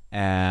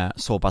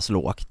så pass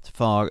lågt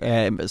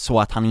så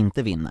att han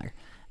inte vinner.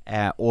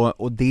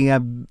 Och det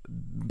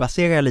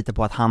baserar jag lite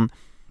på att han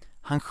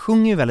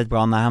sjunger väldigt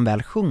bra när han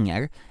väl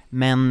sjunger,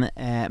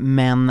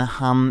 men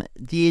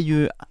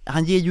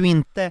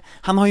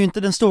han har ju inte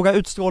den stora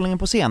utstrålningen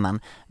på scenen.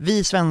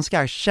 Vi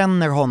svenskar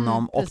känner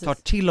honom och tar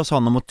till oss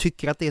honom och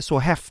tycker att det är så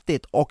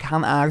häftigt, och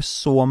han är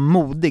så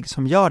modig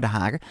som gör det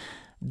här.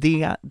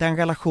 Den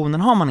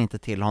relationen har man inte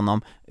till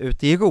honom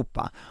ute i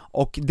Europa,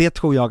 och det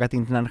tror jag att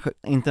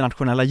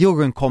internationella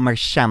juryn kommer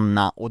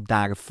känna och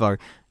därför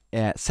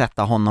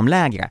sätta honom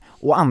lägre.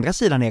 Å andra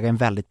sidan är det en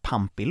väldigt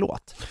pampig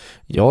låt.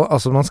 Ja,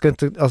 alltså man ska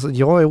inte, alltså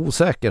jag är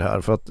osäker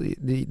här, för att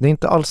det är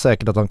inte alls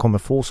säkert att han kommer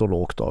få så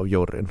lågt av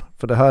juryn.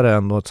 För det här är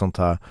ändå ett sånt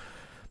här,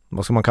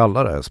 vad ska man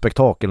kalla det,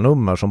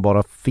 spektakelnummer som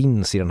bara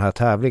finns i den här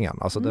tävlingen.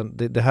 Alltså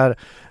det här,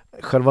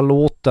 själva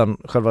låten,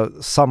 själva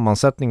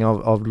sammansättningen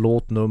av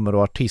låtnummer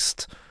och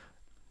artist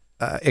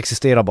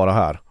existerar bara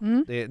här.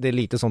 Det är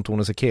lite som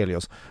Tone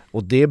Sekelius,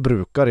 och det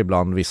brukar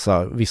ibland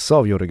vissa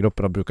av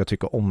jurygrupperna brukar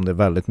tycka om det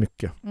väldigt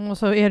mycket. Och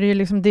så är det ju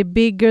liksom, det är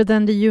bigger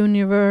than the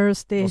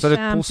universe, det är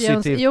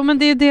champions. Jo, men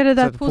det är det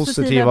där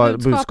positiva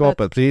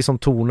budskapet, precis som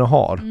Tone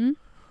har.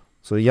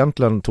 Så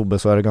egentligen, Tobbe,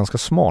 så är det ganska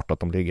smart att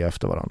de ligger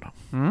efter varandra.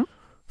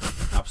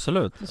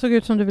 Absolut. Det såg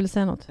ut som du ville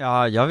säga något.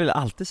 Ja, jag vill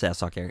alltid säga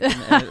saker.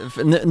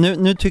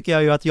 Nu tycker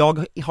jag ju att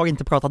jag har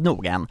inte pratat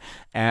nog än.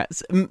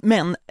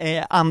 Men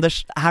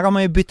Anders, här har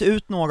man ju bytt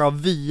ut några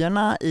av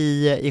vyerna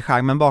i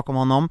skärmen bakom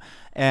honom,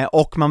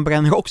 och man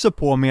bränner också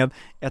på med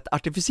ett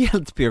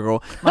artificiellt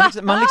pyro.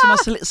 Man liksom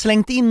har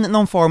slängt in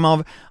någon form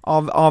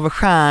av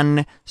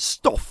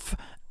stjärnstoff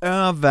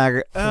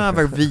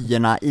över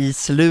vyerna i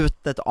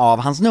slutet av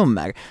hans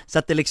nummer, så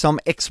att det liksom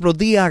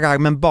exploderar,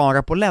 men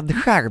bara på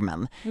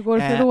LED-skärmen. Hur går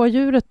det för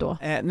rådjuret då?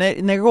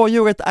 När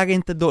rådjuret är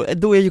inte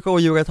då är ju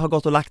rådjuret har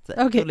gått och lagt sig.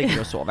 Då ligger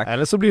det och sover.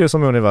 Eller så blir det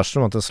som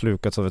universum, att det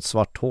slukats av ett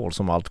svart hål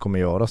som allt kommer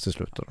göras till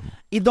slut.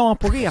 Idag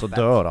på repet så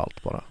dör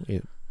allt bara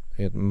i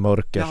ett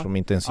mörker som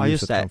inte ens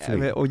ljuset kan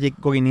fly. Och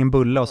går in i en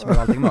bulle och så blir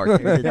allting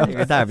mörkt. Det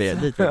är där vi är,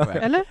 dit vi är på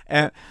väg. Eller?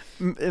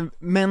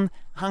 Men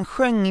han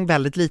sjöng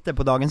väldigt lite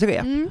på dagens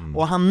rep,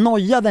 och han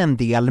nojade en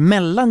del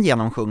mellan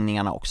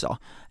genomsjungningarna också.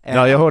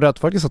 Ja, jag hörde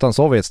faktiskt att han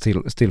sa vid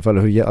ett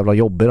tillfälle hur jävla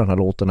jobbig den här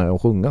låten är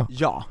att sjunga.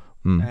 Ja,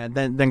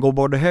 den går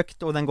både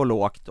högt och den går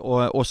lågt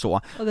och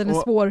så. Och den är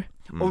svår.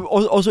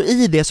 Och så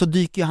i det så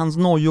dyker hans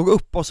nojor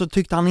upp, och så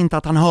tyckte han inte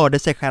att han hörde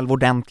sig själv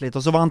ordentligt,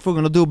 och så var han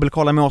tvungen att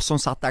dubbelkolla med oss som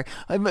satt där.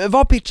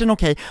 Var pitchen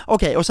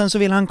okej? Och sen så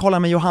ville han kolla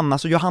med Johanna,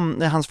 så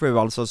hans fru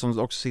alltså, som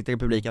också sitter i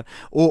publiken,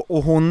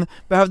 och hon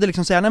behövde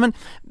liksom säga, nej men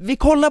vi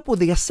kollar på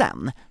det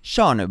sen,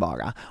 kör nu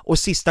bara. Och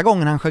sista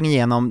gången han sjöng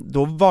igenom,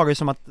 då var det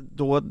som att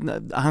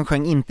han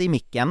sjöng inte i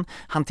micken,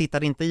 han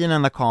tittade inte i en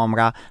enda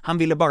kamera, han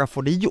ville bara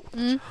få det gjort.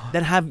 Det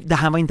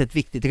här var inte ett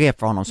viktigt rep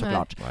för honom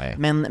såklart.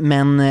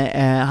 Men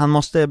han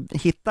måste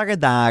hitta det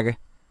där,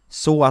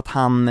 så att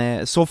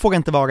så får det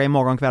inte vara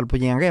imorgon kväll på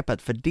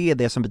genrepet, för det är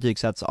det som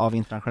betygsätts av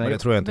internationella. Men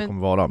det tror jag inte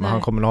kommer vara, men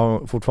han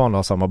kommer fortfarande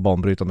ha samma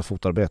banbrytande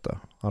fotarbete.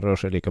 Han rör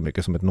sig lika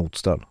mycket som ett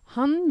notställ.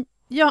 Han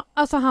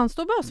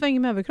står bara och svänger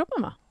med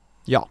överkroppen, va?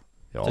 Ja.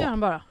 Det gör han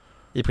bara.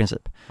 I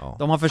princip. Ja.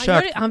 De har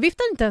försökt. Han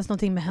viftar inte ens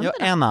någonting med händerna.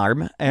 Ja, en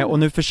arm. Och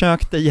nu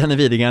försökte Jenny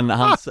Widingen,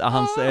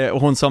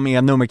 hon som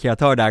är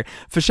nummerkreatör där,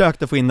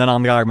 försökte få in den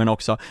andra armen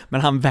också,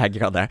 men han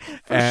vägrade.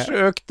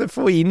 Försökte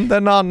få in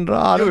den andra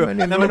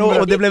armen.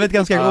 Och det blev ett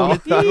ganska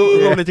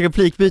roligt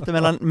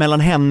replikbyte mellan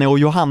henne och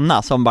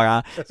Johanna, som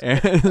bara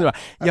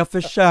jag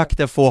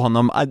försökte få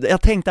honom.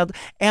 Jag tänkte att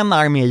en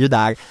arm är ju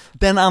där,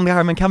 den andra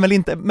armen kan väl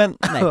inte, men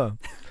nej.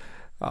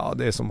 Ja,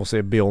 det är som att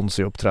se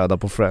Beyoncé uppträda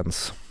på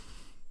Friends.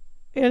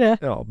 Är det?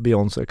 Ja,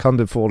 Beyoncé, kan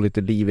du få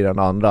lite liv i den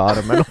andra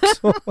armen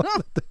också?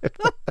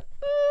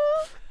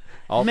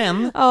 Ja.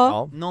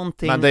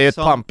 Men det är ett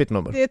pampigt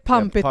nummer. Det är ett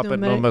pampigt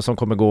nummer som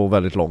kommer gå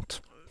väldigt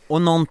långt.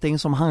 Och någonting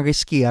som han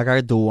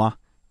riskerar då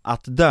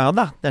att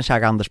döda, den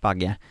kära Anders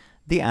Bagge,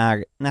 det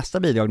är nästa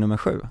bidrag nummer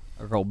 7,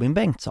 Robin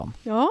Bengtsson.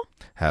 Ja.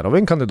 Här har vi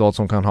en kandidat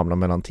som kan hamna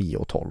mellan 10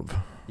 och 12.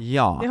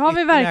 Ja, det har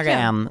vi verkligen.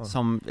 En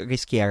som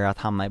riskerar att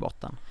hamna i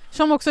botten.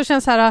 Som också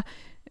känns här,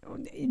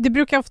 det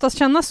brukar oftast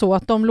kännas så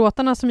att de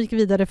låtarna som gick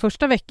vidare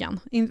första veckan,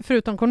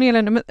 förutom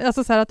Cornelia,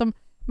 alltså så här att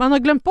man har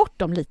glömt bort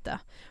dem lite.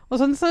 Och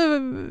sen så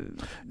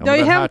det har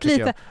ju hänt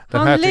lite.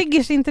 Han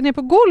lägger sig inte ner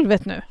på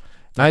golvet nu.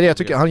 Nej, jag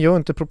tycker han gör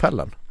inte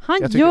propellen.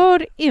 Han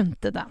gör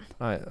inte den.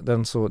 Nej,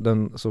 den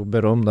så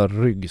berömda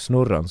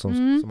ryggsnurren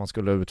som man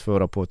skulle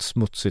utföra på ett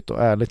smutsigt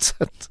och ärligt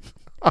sätt.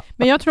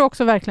 Men jag tror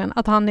också verkligen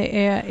att han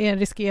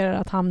riskerar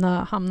att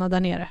hamna där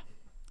nere.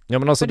 Ja,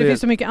 men alltså för det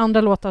finns så mycket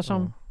andra låtar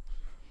som...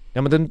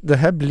 Ja, men det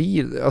här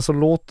blir... Alltså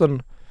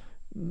låten...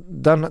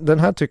 Den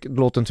här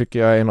låten tycker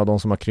jag är en av de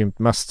som har krympt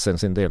mest sen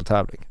sin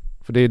deltävling.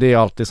 För det är det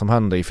alltid som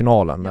händer i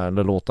finalen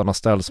när låtarna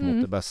ställs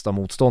mot det bästa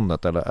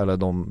motståndet eller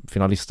de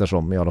finalister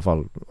som i alla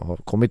fall har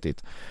kommit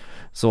dit.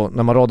 Så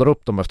när man radar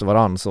upp dem efter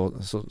varann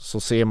så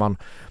ser man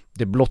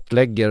det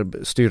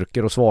blottlägger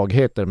styrkor och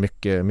svagheter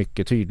mycket,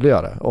 mycket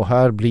tydligare. Och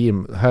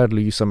här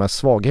lyser med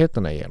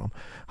svagheterna igenom.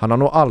 Han har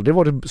nog aldrig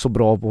varit så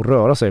bra på att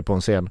röra sig på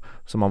en scen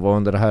som han var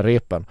under det här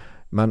repen.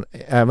 Men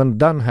även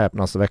den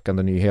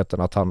häpnadsväckande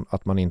nyheten att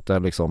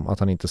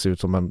han inte ser ut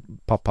som en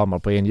papphammar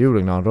på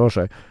enhjuling när han rör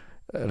sig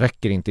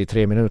räcker inte i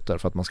 3 minuter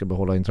för att man ska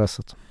behålla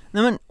intresset.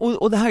 Nej men,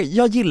 och det här,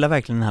 jag gillar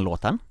verkligen den här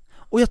låten.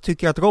 Och jag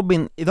tycker att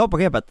Robin, idag på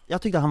repet,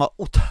 jag tyckte att han var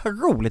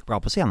otroligt bra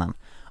på scenen.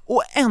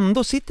 Och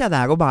ändå sitter jag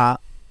där och bara,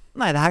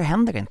 nej det här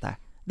händer inte.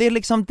 Det är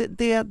liksom,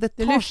 det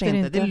tar sig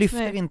inte, det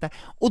lyfter inte.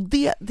 Och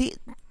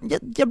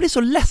jag blir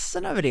så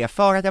ledsen över det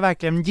för att jag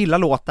verkligen gillar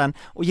låten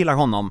och gillar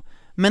honom.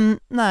 Men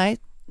nej,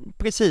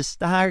 precis,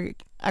 det här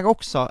är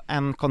också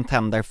en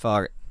contender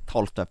för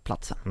 12:e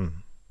platsen.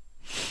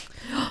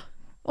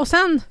 Och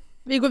sen,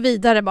 vi går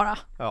vidare bara.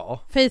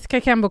 Ja. Faith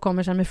Kakembo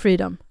kommer sen med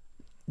Freedom.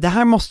 Det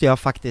här måste jag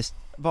faktiskt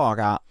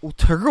vara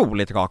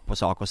otroligt rak på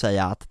sak och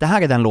säga att det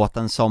här är den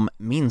låten som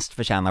minst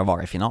förtjänar att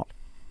vara i final.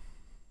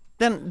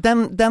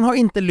 Den har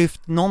inte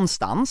lyft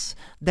någonstans,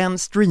 den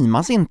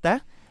streamas inte.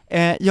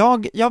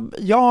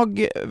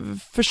 Jag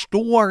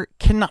förstår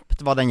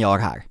knappt vad den gör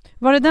här.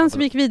 Var det den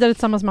som gick vidare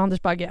tillsammans med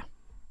Anders Bagge?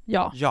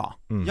 Ja.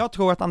 Jag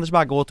tror att Anders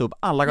Bagge åt upp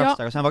alla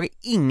röster och sen var det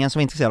ingen som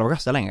var intresserad av att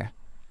rösta längre.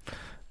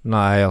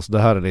 Nej, alltså det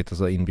här är lite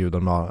så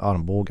inbjudan med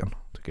armbågen,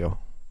 tycker jag.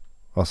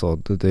 Alltså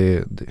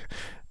det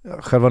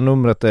själva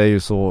numret är ju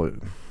så,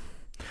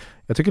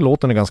 jag tycker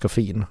låten är ganska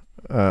fin,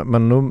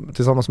 men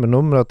tillsammans med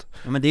numret.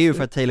 Ja, men det är ju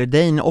för att Taylor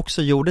Dane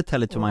också gjorde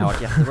Tell It To My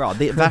Heart jättebra.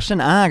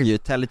 Versen är ju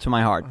Tell It To My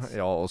Heart.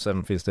 Ja, och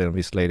sen finns det en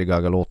viss Lady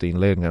Gaga-låt i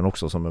inledningen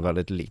också som är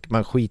väldigt lik,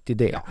 men skit i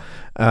det.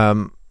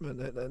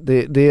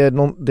 Det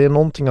är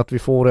någonting att vi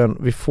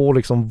får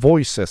liksom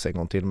voices en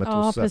gång till med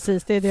Tusse. Ja,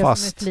 precis, det är det som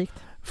är likt.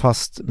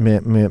 Fast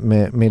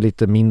med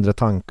lite mindre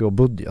tanke och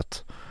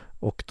budget.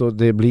 Och då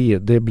det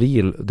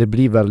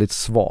blir väldigt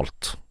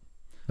svalt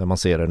när man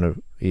ser det nu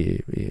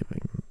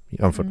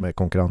jämfört med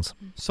konkurrens.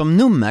 Som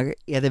nummer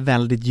är det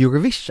väldigt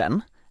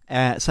Eurovision,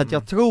 så att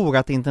jag tror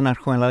att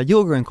internationella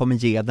juryn kommer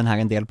ge den här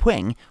en del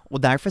poäng,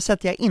 och därför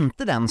sätter jag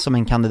inte den som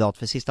en kandidat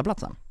för sista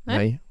platsen.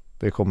 Nej,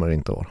 det kommer det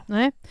inte vara.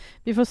 Nej,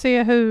 vi får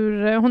se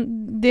hur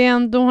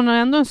hon har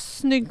ändå en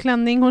snygg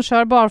klänning, hon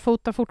kör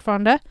barfota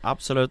fortfarande.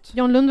 Absolut.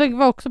 John Lundvik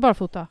var också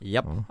barfota.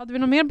 Japp. Hade vi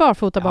någon mer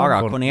barfota barn?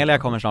 Ja, Cornelia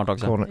kommer snart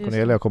också.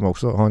 Cornelia kommer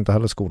också, har inte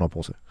heller skorna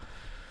på sig.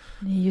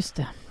 Nej, just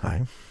det.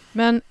 Nej.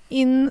 Men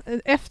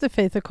efter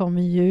Faith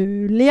kommer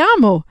ju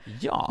Liamo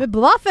med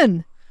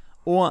Bluffen.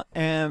 Och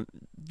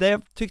det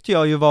tyckte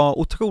jag ju var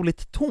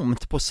otroligt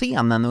tomt på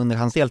scenen under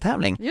hans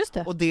deltävling. Just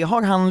det. Och det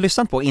har han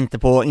lyssnat på,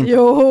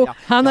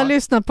 han har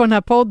lyssnat på den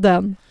här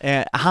podden.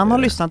 Han har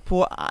lyssnat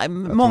på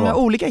många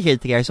olika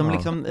kritiker som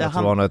jag tror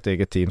han har ett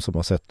eget team som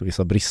har sett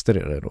vissa brister i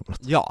det rummet.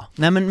 Ja,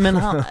 nej men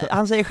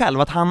han säger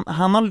själv att han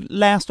har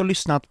läst och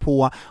lyssnat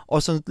på,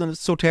 och så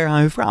sorterar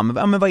han ju fram,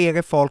 men vad är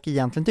det folk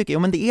egentligen tycker? Jo,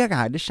 men det är det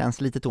här, det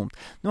känns lite tomt.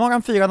 Nu har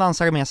han 4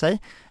 dansare med sig.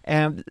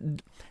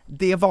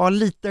 Det var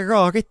lite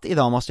rörigt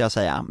idag, måste jag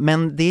säga.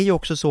 Men det är ju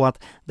också så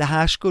att det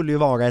här skulle ju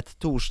vara ett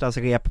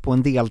torsdagsrep på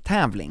en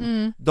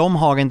deltävling. De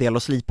har en del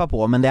att slipa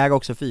på, men det är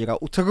också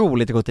 4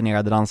 otroligt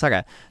rutinerade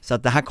dansare. Så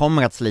att det här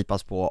kommer att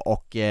slipas på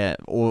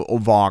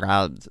och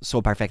vara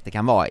så perfekt det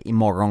kan vara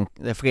imorgon,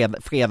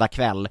 fredag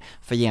kväll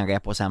för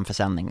genrep och sen för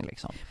sändning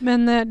liksom.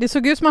 Men det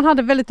såg ut som man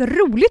hade väldigt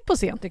roligt på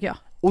scen, tycker jag.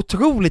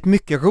 Otroligt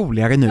mycket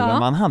roligare nu än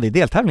man hade i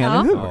deltävlingen,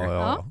 eller hur?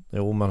 Ja.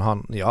 Jo, men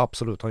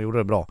absolut, han gjorde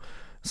det bra.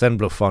 Sen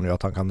bluffar han ju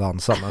att han kan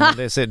dansa,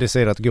 men det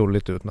ser rätt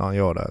gulligt ut när han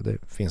gör det. Det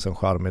finns en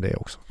charm i det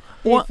också.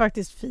 Det är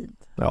faktiskt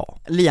fint. Ja.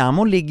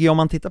 Liamo ligger ju, om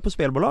man tittar på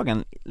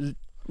spelbolagen,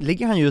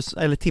 ligger han ju,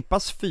 eller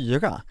tippas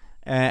 4.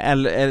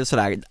 Eller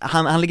sådär.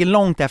 Han ligger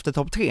långt efter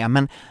topp 3,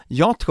 men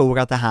jag tror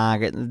att det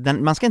här,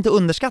 man ska inte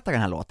underskatta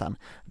den här låten.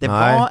 Det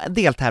var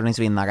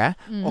deltävlingsvinnare,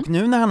 och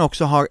nu när han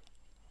också har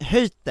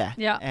höjt det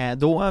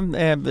då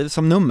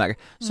som nummer,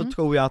 så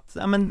tror jag att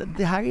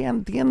det här är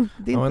en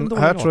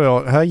här tror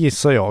jag, här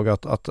gissar jag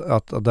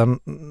att den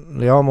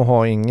Liamo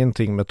har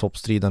ingenting med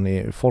toppstriden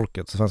i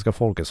svenska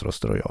folkets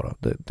röster att göra.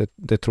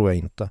 Det tror jag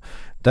inte.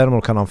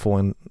 Däremot kan han få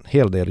en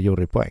hel del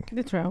jurypoäng.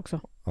 Det tror jag också.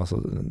 Alltså,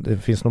 det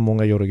finns nog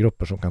många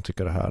jurygrupper som kan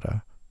tycka det här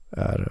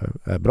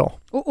är bra.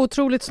 Och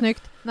otroligt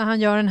snyggt när han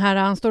gör den här,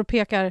 han står och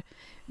pekar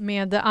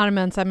med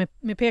armen så här,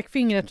 med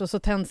pekfingret, och så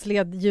tänds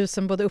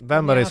ledljusen både upp och ner.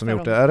 Vem är det som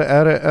gjort det?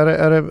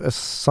 Är det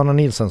Sanna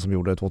Nilsen som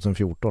gjorde det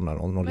 2014 eller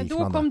någon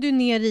liknande? Men då kom du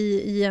ner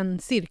i en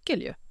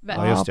cirkel ju. Väl?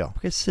 Ja, just det. Ja.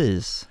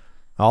 Precis.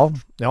 Ja,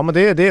 men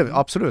det är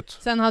absolut.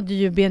 Sen hade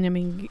ju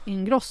Benjamin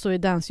Ingrosso i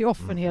Dance You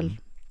Off en hel...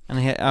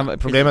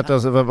 Problemet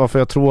är varför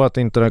jag tror att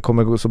inte den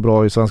kommer gå så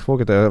bra i svenska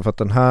folket är för att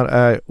den här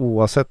är,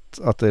 oavsett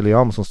att det är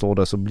Liam som står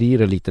där, så blir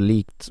det lite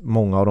likt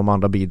många av de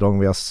andra bidrag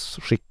vi har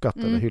skickat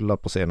eller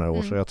hyllat på senare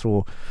år. Så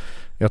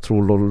jag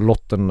tror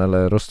lotten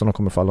eller rösterna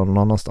kommer falla någon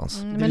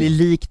annanstans. Det blir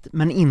likt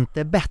men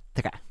inte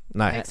bättre.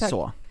 Nej. Exakt.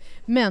 Så.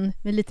 Men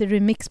med lite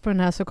remix på den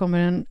här så kommer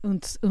den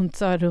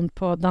untsa runt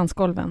på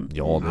dansgolven.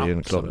 Ja, det är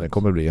en klubb, den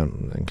kommer bli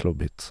en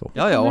klubbhit så.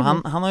 Ja, och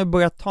han har ju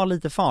börjat ta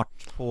lite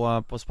fart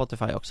på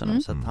Spotify också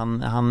nu, så att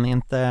han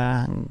inte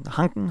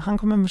han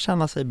kommer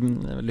känna sig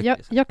lycklig.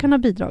 Jag kan ha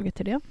bidragit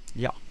till det.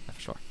 Ja, jag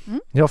förstår.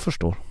 Jag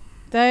förstår.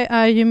 Det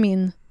är ju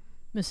min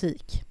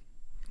musik.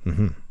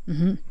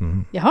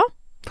 Jaha.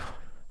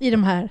 I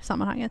de här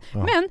sammanhangen. Ja.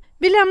 Men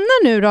vi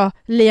lämnar nu då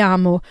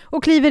Liamo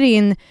och kliver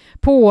in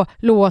på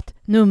låt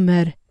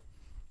nummer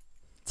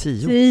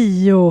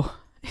 10.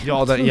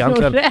 Ja, det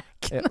egentligen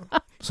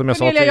som jag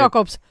Cornelia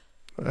Jakobs.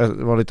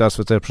 Det var lite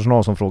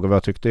SVT-personal som frågade vad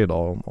jag tyckte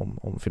idag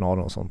om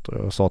finalen och sånt.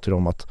 Och jag sa till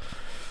dem att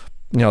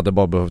jag hade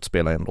bara behövt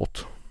spela en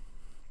låt.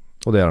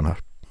 Och det är den här.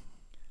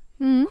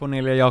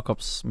 Cornelia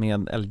Jakobs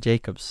eller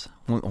Jakobs.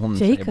 Hon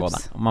säger båda,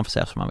 om man får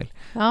säga som man vill.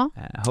 Ja.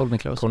 Hold me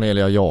close.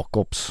 Cornelia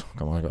Jakobs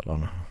kan man kalla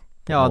henne.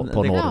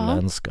 På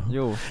norrländska.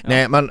 Jo,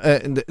 ja.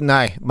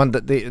 Nej, men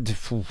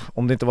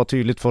om det inte var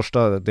tydligt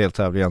första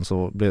deltävlingen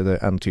så blev det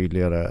än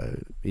tydligare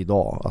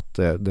idag att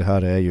det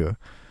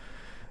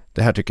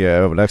här tycker jag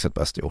är överlägset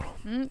bäst i år.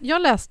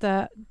 Jag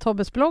läste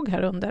Tobbes blogg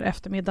här under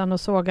eftermiddagen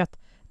och såg att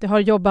det har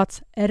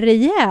jobbats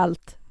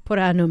rejält på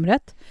det här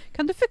numret.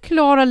 Kan du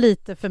förklara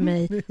lite för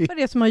mig vad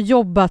det är som har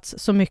jobbats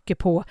så mycket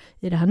på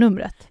i det här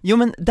numret? Jo,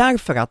 men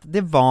därför att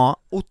det var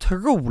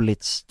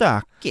otroligt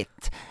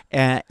stökigt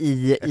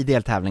i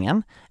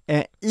deltävlingen.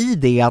 I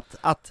det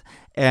att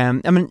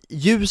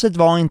ljuset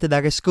var inte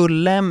där det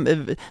skulle.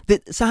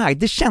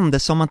 Det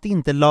kändes som att det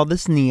inte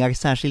lades ner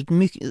särskilt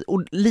mycket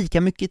och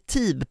lika mycket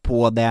tid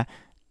på det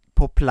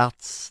på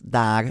plats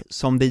där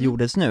som det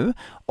gjordes nu,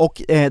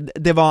 och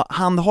det var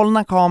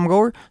handhållna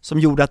kameror som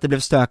gjorde att det blev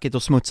stökigt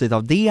och smutsigt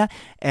av det.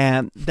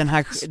 Den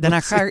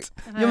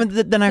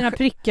här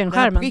pricken,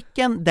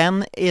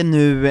 den är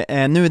nu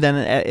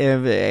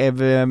är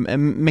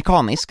den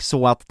mekanisk,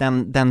 så att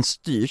den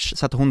styrs,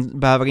 så att hon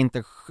behöver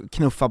inte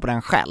knuffa på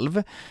den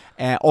själv,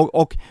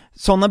 och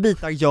sådana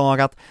bitar gör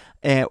att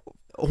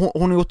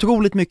hon är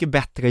otroligt mycket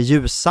bättre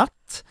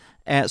ljussatt,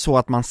 så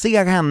att man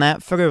ser henne,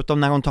 förutom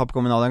när hon tar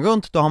promenaden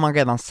runt, då har man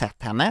redan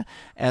sett henne,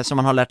 så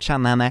man har lärt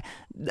känna henne.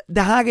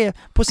 Det här är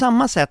på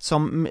samma sätt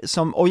som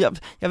och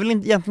jag vill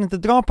egentligen inte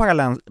dra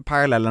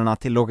parallellerna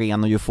till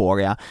Ågren och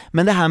Euphoria,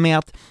 men det här med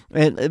att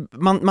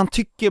man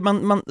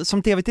tycker,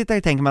 som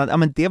tv-tittare tänker man att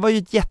men det var ju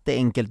ett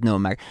jätteenkelt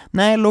nummer.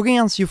 Nej,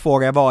 Ågrens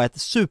Euphoria var ett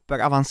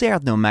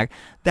superavancerat nummer.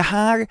 Det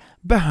här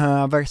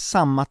behöver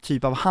samma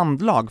typ av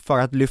handlag för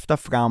att lyfta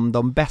fram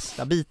de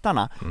bästa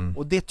bitarna,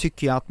 och det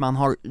tycker jag att man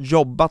har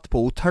jobbat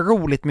på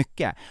otroligt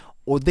mycket,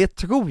 och det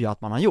tror jag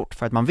att man har gjort,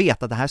 för att man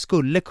vet att det här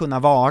skulle kunna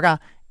vara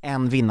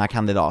en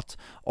vinnarkandidat,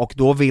 och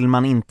då vill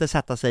man inte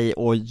sätta sig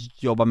och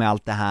jobba med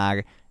allt det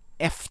här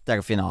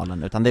efter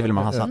finalen, utan det vill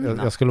man ha satt.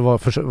 Jag skulle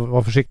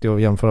vara försiktig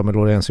och jämföra med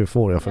Årets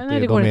Euphoria, för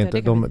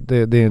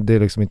det är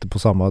liksom inte på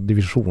samma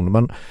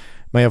division,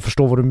 men jag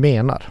förstår vad du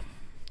menar.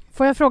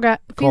 Får jag fråga,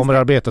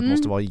 kamerarbetet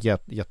måste vara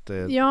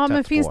jätte ja,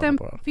 men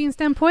finns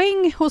det en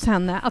poäng hos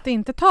henne att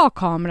inte ta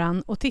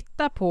kameran och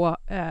titta på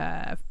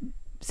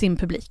sin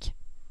publik?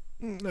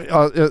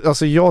 Ja,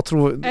 alltså jag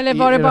tror... Eller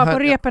var det bara på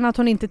repen att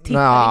hon inte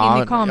tittar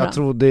in i kameran? Jag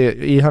tror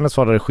i hennes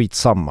fall är det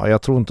skitsamma.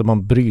 Jag tror inte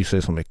man bryr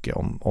sig så mycket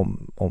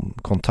om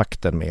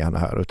kontakten med henne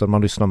här, utan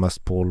man lyssnar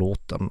mest på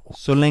låten.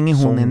 Så länge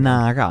hon är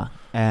nära,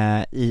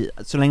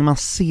 så länge man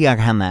ser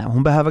henne,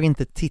 hon behöver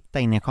inte titta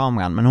in i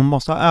kameran, men hon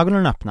måste ha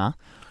ögonen öppna,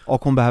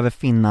 och hon behöver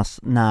finnas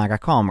nära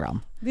kameran.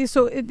 Det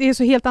är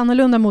så helt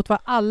annorlunda mot vad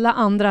alla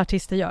andra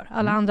artister gör.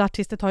 Alla andra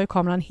artister tar ju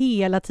kameran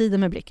hela tiden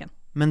med blicken.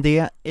 Men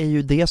det är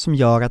ju det som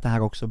gör att det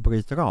här också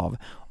bryter av.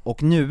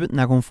 Och nu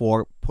när hon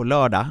får på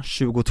lördag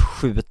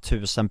 27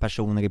 000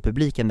 personer i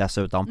publiken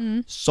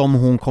dessutom, som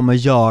hon kommer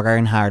göra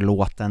den här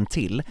låten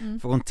till.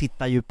 För hon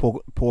tittar ju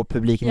på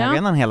publiken i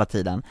arenan hela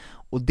tiden.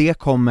 Och det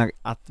kommer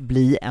att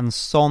bli en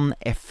sån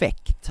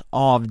effekt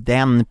av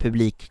den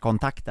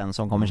publikkontakten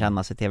som kommer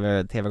kännas i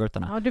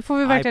tv-rutorna. Ja, det får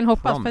vi verkligen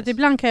hoppas. För att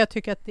ibland kan jag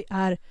tycka att det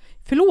är,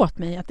 förlåt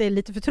mig, att det är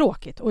lite för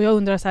tråkigt. Och jag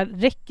undrar så här,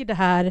 räcker det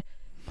här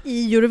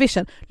i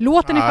Eurovision?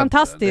 Låten är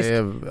fantastisk,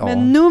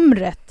 men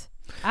numret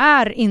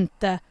är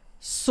inte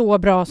så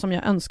bra som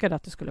jag önskade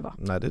att det skulle vara.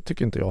 Nej, det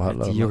tycker inte jag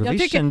heller. I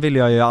Eurovision vill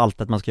jag ju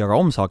alltid att man ska göra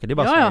om saker. Det är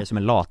bara Sverige som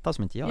är lata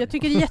som inte gör det.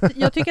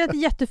 Jag tycker att det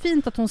är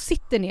jättefint att hon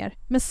sitter ner.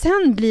 Men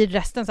sen blir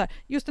resten så här,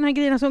 just den här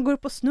grejen som går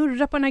upp och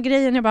snurrar på den här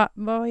grejen. Jag bara,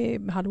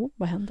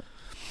 vad händer?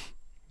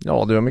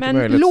 Ja, det är mycket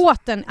möjligt. Men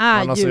låten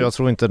är alltså, ju... Jag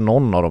tror inte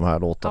någon av de här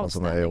låtarna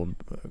som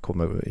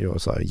kommer göra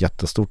så här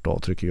jättestort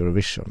avtryck i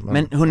Eurovision.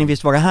 Men hörni,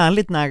 visst var det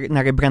härligt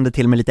när det brände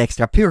till med lite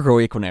extra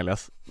pyro i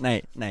Cornelius?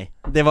 Nej.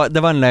 Det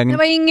var en lögn. Det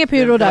var inget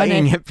pyro där. Det var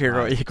inget pyro i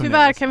Cornelius.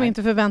 Tyvärr kan vi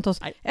inte förvänta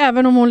oss. Nej.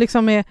 Även om hon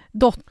liksom är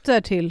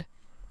dotter till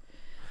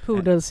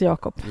Pudels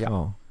Jakob.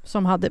 Ja.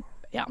 Som hade,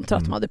 jag antar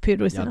att de hade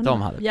pyro i sina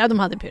de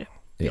hade pyro.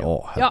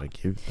 Ja,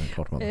 herregud.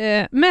 Klart man.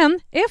 Men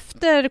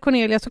efter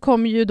Cornelia så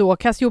kom ju då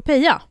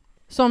Cassiopeia,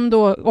 som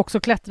då också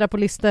klättrar på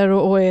listor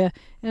och är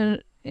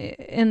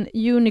en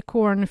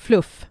unicorn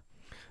fluff.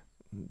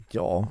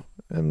 Ja,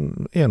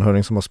 en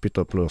enhörning som har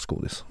spyttat upp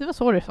lösgodis. Det var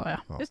så du sa,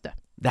 ja. Just det.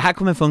 Det här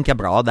kommer funka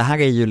bra, det här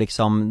är ju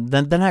liksom,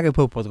 den här är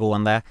på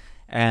uppåtgående,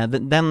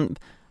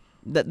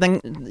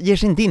 den ger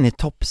sig inte in i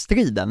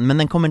toppstriden, men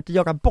den kommer inte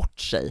göra bort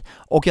sig.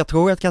 Och jag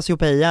tror att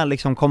Cassiopeia,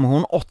 liksom, kommer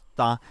hon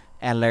 8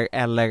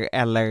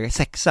 eller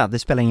 6, det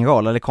spelar ingen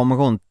roll, eller kommer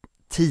hon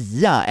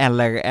 10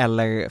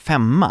 eller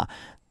 5,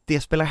 det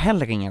spelar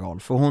heller ingen roll,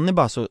 för hon är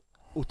bara så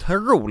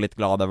otroligt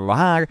glad över att vara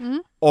här,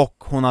 och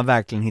hon har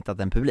verkligen hittat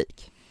en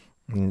publik.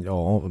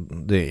 Ja,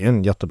 det är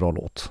en jättebra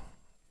låt.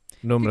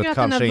 Numret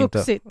kanske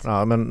inte,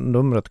 ja, men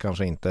numret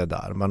kanske inte är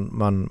där,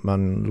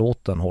 men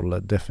låten håller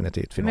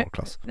definitivt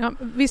finalklass. Ja,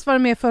 visst var det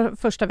med för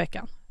första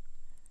veckan?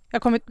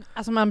 Jag kommer,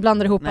 alltså man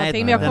blandar ihop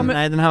allting, men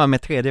nej, den här var med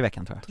 3:e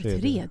veckan, tror jag.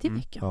 Tredje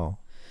veckan?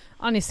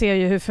 Ja, ni ser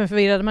ju hur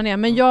förvirrad man är.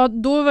 Men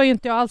då var ju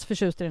inte jag alls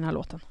förtjust i den här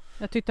låten.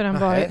 Jag tyckte den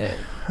var...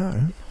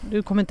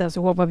 Du kommer inte ens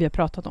ihåg vad vi har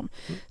pratat om.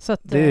 Så att,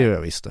 det gör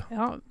jag visst det.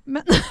 Ja,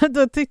 men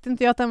då tyckte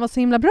inte jag att den var så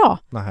himla bra.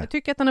 Nej. Jag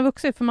tycker att den har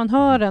vuxit, för man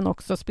hör den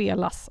också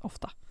spelas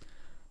ofta.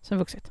 Som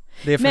vuxit.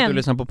 Det är för att du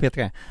lyssnar på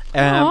P3.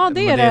 Ja,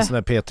 det är det. Det är sån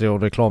här P3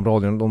 och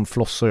reklamradion, de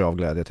flossar ju av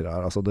glädje till det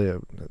här. Alltså det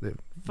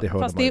hörde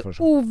fast man det är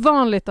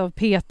ovanligt av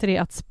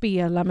P3 att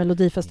spela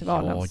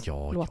Melodifestivalens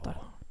låtar.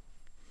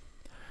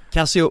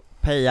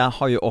 Cassiopeia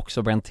har ju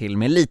också bränt till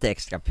med lite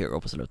extra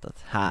pyro på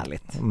slutet.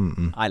 Härligt.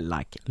 I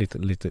like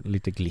it.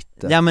 Lite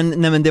glitter. Ja,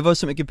 men det var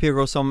så mycket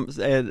pyro som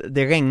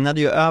det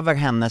regnade ju över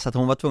henne, så att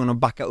hon var tvungen att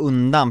backa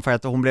undan, för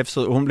att hon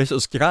blev så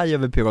skraj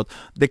över pyrot.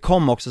 Det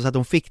kom också så att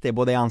hon fick det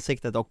både i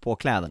ansiktet och på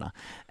kläderna.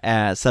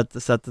 Så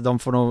att de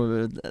får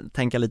nog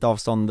tänka lite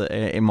avstånd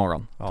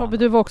imorgon. Tobbe,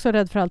 du var också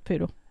rädd för allt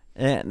pyro.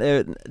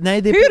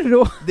 Nej,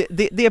 pyro!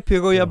 Det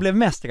pyro jag blev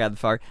mest rädd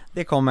för,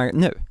 det kommer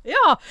nu.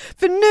 Ja,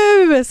 för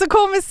nu så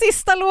kommer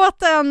sista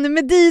låten,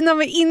 Medina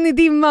med In i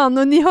dimman,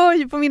 och ni hör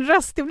ju på min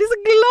röst, jag blir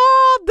så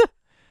glad!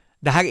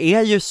 Det här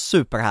är ju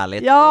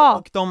superhärligt. Ja.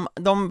 Och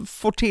de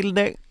får till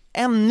det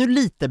ännu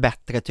lite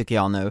bättre, tycker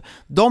jag nu.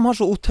 De har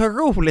så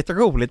otroligt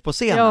roligt på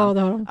scenen. Ja,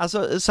 det har de.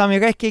 Alltså, Sami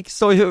Rekik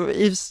står ju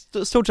i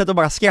stort sett och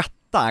bara skrattar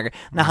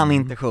när han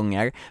inte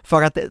sjunger,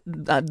 för att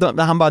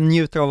han bara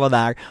njuter av att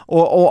vara där,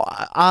 och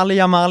Ali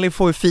Jamali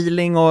får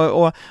feeling,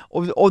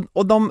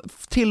 och de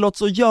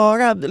tillåts att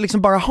göra,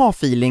 liksom bara ha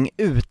feeling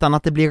utan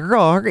att det blir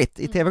rörigt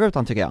i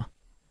tv-rutan, tycker jag.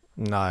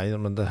 Nej,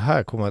 men det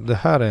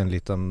här är en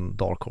liten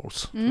dark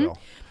horse, tror jag.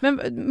 Men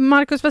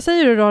Markus, vad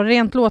säger du då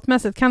rent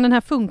låtmässigt? Kan den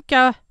här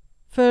funka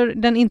för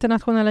den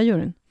internationella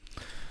juryn?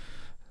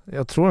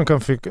 Jag tror den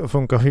kan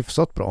funka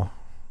hyfsat bra.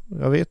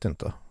 Jag vet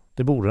inte.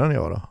 Det borde den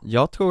göra.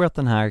 Jag tror att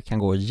den här kan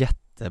gå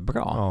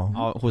jättebra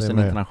hos den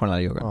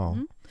internationella juryn. Ja.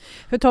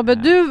 För Tobbe,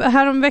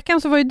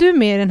 häromveckan så var ju du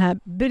med i den här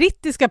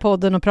brittiska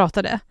podden och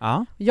pratade.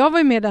 Ja. Jag var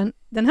ju med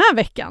den här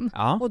veckan.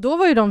 Ja. Och då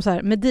var ju de så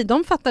här,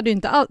 de fattade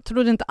ju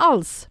trodde inte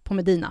alls på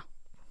Medina.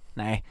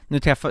 Nej,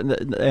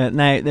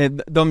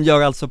 de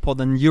gör alltså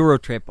podden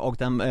Eurotrip, och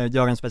de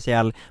gör en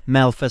speciell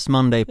Melfest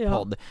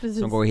Monday-podd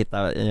som går att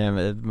hitta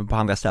på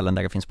andra ställen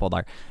där det finns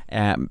poddar.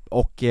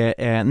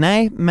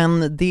 Nej,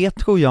 men det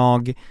tror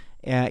jag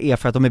är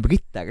för att de är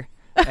britter.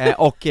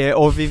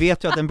 Och vi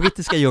vet ju att den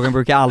brittiska juryn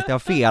brukar alltid ha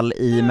fel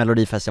i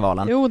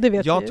Melodifestivalen. Jo, det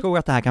vet jag tror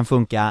att det här kan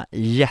funka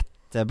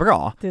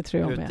jättebra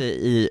ute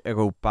i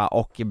Europa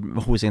och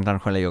hos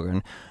internationella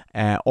juryn.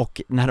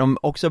 Och när de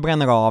också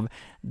bränner av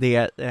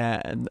det,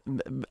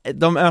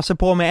 de öser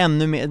på med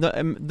ännu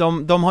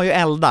mer, de har ju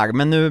eldar,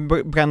 men nu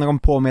bränner de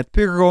på med ett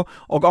pyro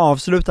och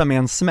avslutar med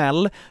en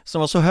smäll som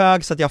var så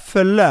hög så att jag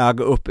flög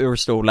upp ur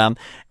stolen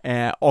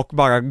och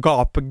bara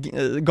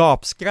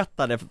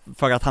gapskrattade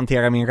för att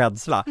hantera min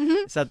rädsla.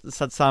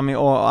 Så att Sami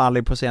och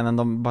Ali på scenen,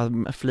 de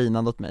bara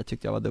flinade åt mig,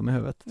 tyckte jag var dum i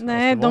huvudet.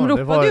 Nej, de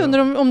ropade ju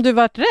under om du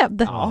varit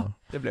rädd. Ja,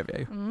 det blev jag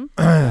ju.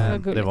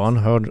 Det var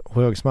en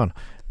högsmän.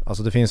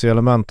 Alltså det finns ju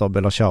element av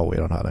Bella Ciao i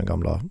den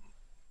gamla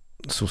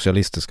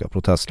socialistiska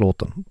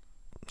protestlåten.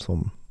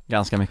 Som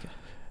ganska mycket.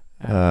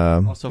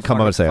 Och så kan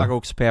man väl säga.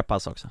 Farouks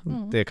Pepas också.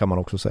 Det kan man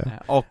också säga.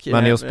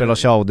 Men just Bella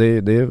Ciao,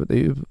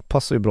 det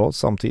passar ju bra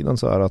samtiden,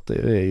 så här att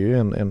det är ju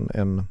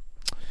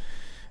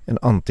en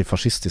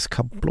antifascistisk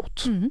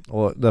kapplåt.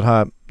 Och det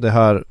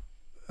här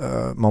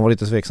man var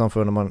lite tveksam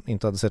för när man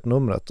inte hade sett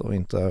numret och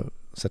inte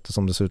sett det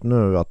som det ser ut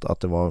nu, att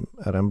det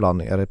är en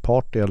blandning, är det ett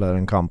party eller är det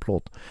en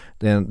kamplåt?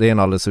 Det är en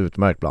alldeles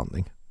utmärkt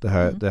blandning. Det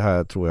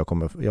här tror jag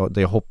kommer,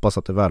 jag hoppas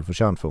att det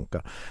välförtjänt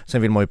funkar.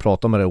 Sen vill man ju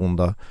prata med det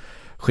onda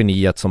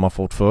geniet som har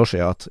fått för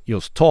sig att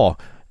just ta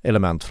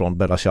element från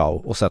Bella Ciao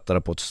och sätta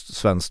det på ett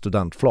svenskt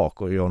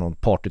studentflak och göra någon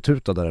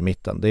partytuta där i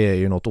mitten. Det är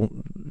ju något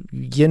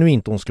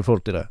genuint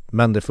ondskefullt i det,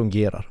 men det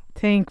fungerar.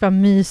 Tänk vad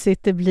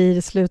mysigt det blir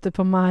i slutet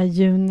på maj,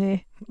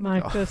 juni,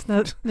 Markus,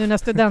 nu när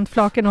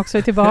studentflaken också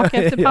är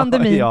tillbaka efter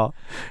pandemin. Ja.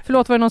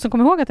 Förlåt, var det någon som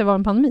kom ihåg att det var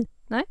en pandemi?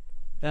 Nej?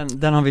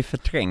 Den har vi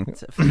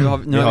förträngt, för nu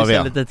har vi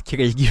istället ett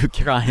krig i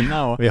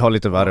Ukraina och vi har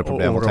lite värre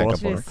problem att tänka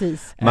på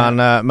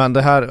det. Men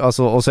det här,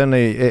 alltså, och sen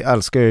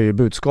älskar jag ju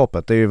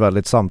budskapet, det är ju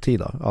väldigt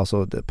samtida.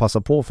 Alltså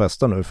passa på att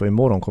festa nu, för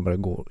imorgon kommer det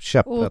gå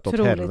käpprätt åt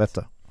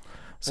helvete.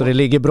 Så det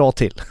ligger bra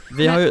till.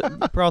 Vi har ju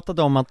pratat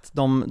om att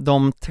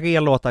de 3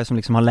 låtar som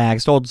liksom har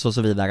lägst odds och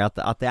så vidare,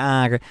 att det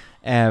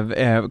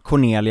är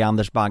Cornelia,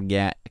 Anders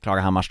Bagge,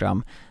 Klara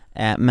Hammarström.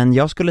 Men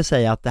jag skulle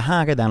säga att det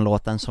här är den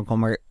låten som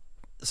kommer,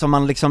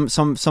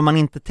 som man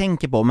inte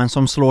tänker på, men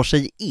som slår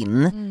sig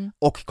in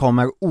och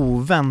kommer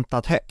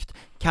oväntat högt.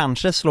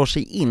 Kanske slår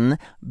sig in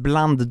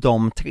bland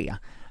de 3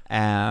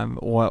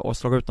 och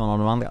slår ut någon av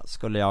de andra,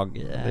 skulle jag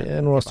det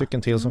är några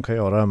stycken till som kan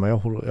göra det, men jag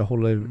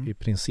håller i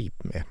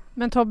princip med.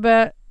 Men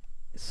Tobbe,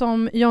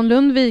 som John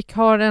Lundvik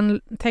har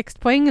en text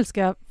på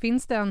engelska,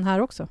 finns det en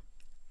här också?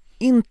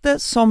 Inte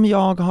som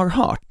jag har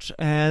hört.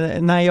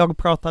 När jag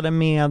pratade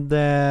med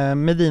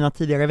Medina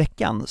tidigare i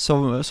veckan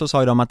så sa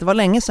ju de att det var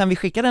länge sedan vi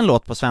skickade en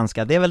låt på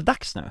svenska, det är väl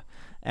dags nu.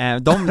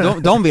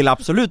 De vill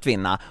absolut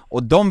vinna,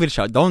 och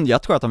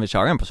jag tror att de vill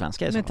köra den på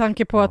svenska. Med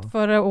tanke på att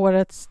förra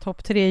årets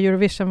topp 3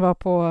 Eurovision var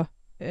på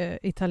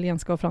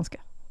italienska och franska.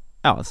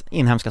 Ja,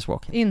 inhemska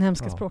språk.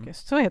 Inhemska språk,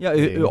 så heter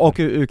det. Ja, och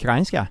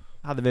ukrainska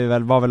hade vi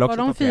väl, var väl också.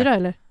 Var de 4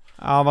 eller?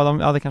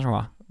 Ja, det kanske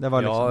var. Det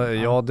var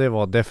liksom, det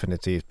var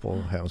definitivt på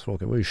hemspråk.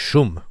 Det var ju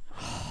shum.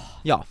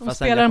 Ja, de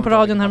spelade den på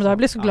radion här, jag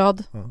blev så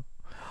glad.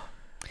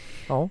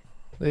 Ja.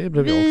 Det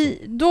blev jag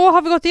också. Då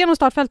har vi gått igenom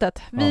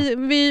startfältet.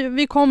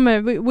 Vi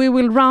kommer, we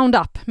will round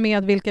up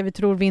med vilka vi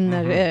tror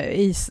vinner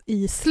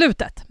i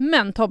slutet.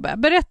 Men Tobbe,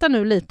 berätta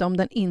nu lite om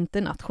den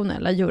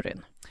internationella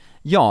juryn.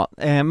 Ja,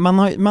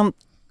 man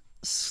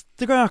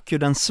strök ju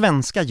den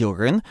svenska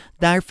juryn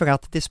därför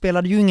att det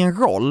spelade ju ingen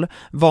roll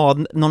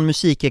vad någon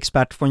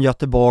musikexpert från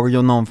Göteborg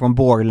och någon från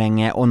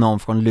Borlänge och någon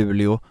från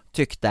Luleå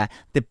tyckte.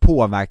 Det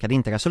påverkade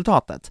inte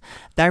resultatet.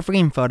 Därför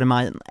införde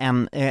man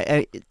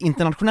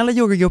internationella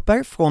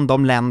jurygrupper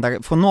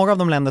från några av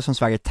de länder som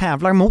Sverige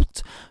tävlar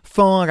mot,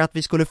 för att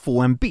vi skulle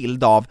få en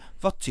bild av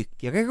vad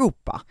tycker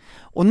Europa.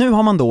 Och nu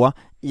har man då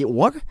i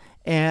år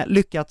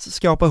lyckats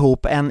skrapa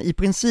ihop en i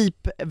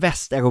princip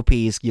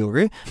västeuropeisk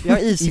jury. Vi har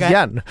Israel.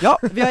 Igen. Ja,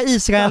 vi har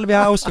Israel, vi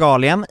har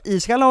Australien.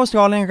 Israel och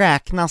Australien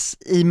räknas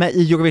i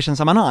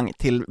Eurovision-sammanhang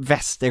till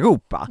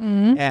Västeuropa.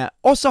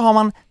 Och så har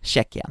man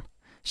Tjeckien.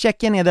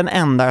 Tjeckien är den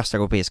enda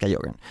östeuropeiska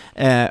juryn.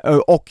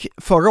 Och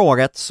förra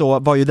året så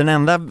var ju den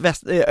enda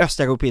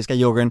östeuropeiska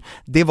juryn,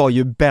 det var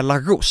ju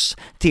Belarus,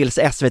 tills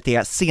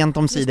SVT sent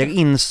om sidor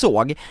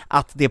insåg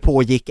att det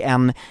pågick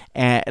en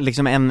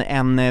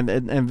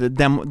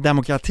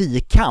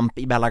demokratikamp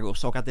i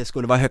Belarus och att det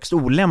skulle vara högst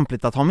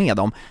olämpligt att ha med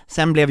dem.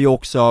 Sen blev ju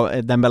också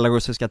den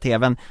belarusiska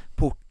tvn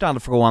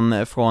portad från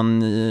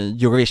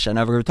Eurovision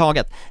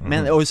överhuvudtaget.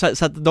 Men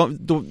så att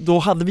då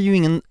hade vi ju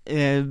ingen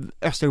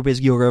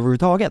östeuropeisk jury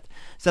överhuvudtaget.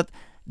 Så att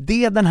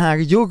det den här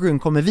juryn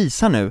kommer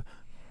visa nu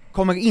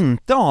kommer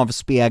inte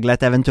avspegla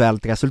ett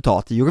eventuellt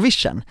resultat i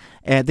Eurovision.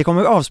 Det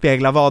kommer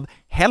avspegla vad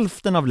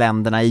hälften av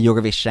länderna i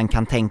Eurovision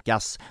kan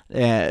tänkas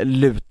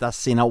luta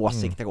sina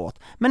åsikter åt,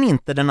 men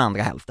inte den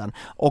andra hälften.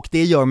 Och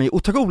det gör mig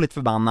otroligt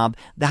förbannad.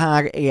 Det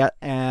här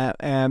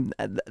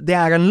det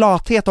är en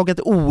lathet och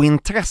ett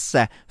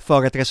ointresse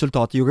för ett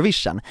resultat i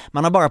Eurovision.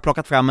 Man har bara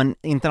plockat fram en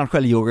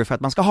internationell jury för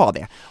att man ska ha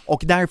det.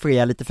 Och därför är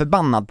jag lite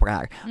förbannad på det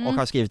här och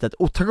har skrivit ett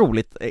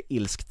otroligt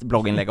ilskt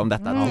blogginlägg om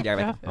detta tidigare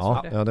veckan.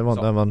 Ja, det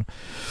var där man...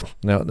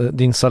 Ja,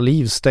 din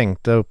saliv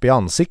stänkte upp i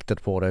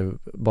ansiktet på dig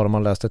bara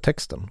man läste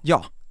texten.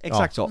 Ja,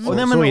 exakt så.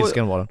 Så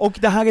ilsken var det. Och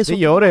det här är så... Det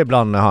gör det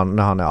ibland när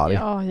han är arg.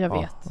 Ja, jag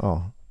vet.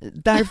 Ja.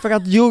 Därför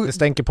att det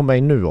stänker på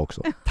mig nu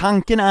också.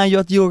 Tanken är ju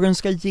att juryn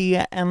ska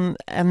ge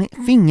en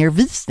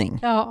fingervisning.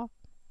 Ja.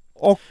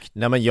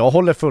 Nej, men jag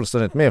håller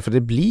fullständigt med, för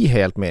det blir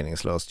helt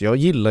meningslöst. Jag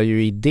gillar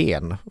ju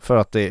idén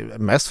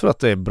mest för att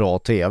det är bra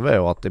tv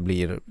och att det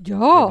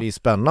blir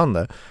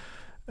spännande.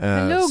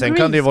 Sen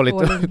kan det vara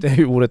lite det är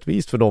ju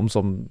orättvist för dem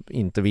som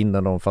inte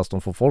vinner dem fast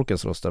de får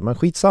folkets röster, men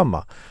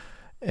skitsamma.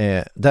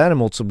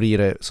 Däremot så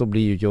blir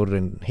ju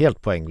juryn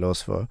helt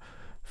poänglös för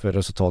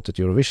resultatet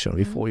i Eurovision.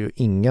 Vi får ju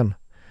ingen.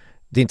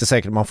 Det är inte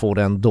säkert att man får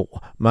det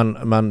ändå,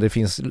 men det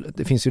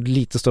finns ju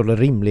lite större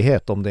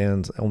rimlighet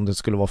om det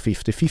skulle vara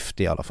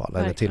 50-50 i alla fall.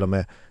 Verkligen. Eller till och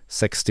med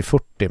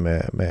 60-40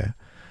 med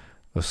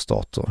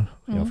öststater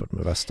jämfört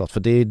med väststat. För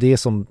det är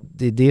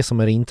det som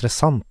är det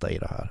intressanta i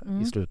det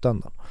här i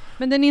slutändan.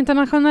 Men den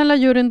internationella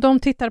juryn, de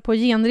tittar på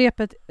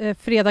genrepet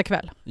fredag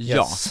kväll.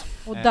 Yes.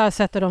 Och där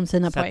sätter de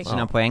sina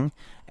poäng.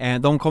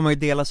 De kommer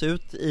delas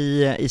ut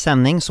i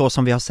sändning så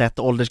som vi har sett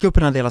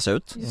åldersgrupperna delas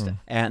ut.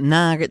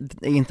 När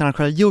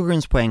internationella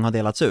juryns poäng har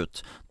delats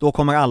ut, då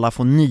kommer alla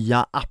få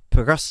nya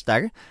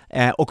appröster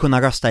och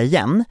kunna rösta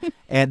igen.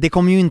 Det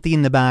kommer ju inte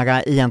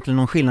innebära egentligen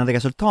någon skillnad i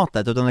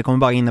resultatet, utan det kommer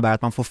bara innebära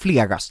att man får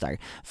fler röster.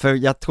 För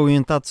jag tror ju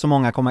inte att så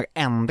många kommer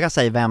ändra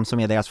sig vem som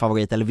är deras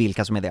favorit eller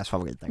vilka som är deras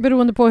favoriter.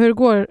 Beroende på hur det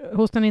går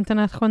hos den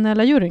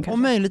internationella juryn kanske. Och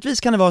möjligtvis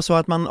kan det vara så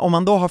att om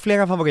man då har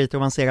flera favoriter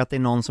och man ser att det är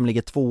någon som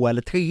ligger 2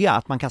 eller 3,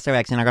 att man kastar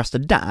iväg sina röster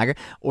där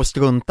och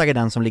struntar i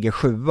den som ligger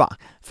 7,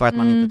 för att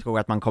man inte tror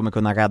att man kommer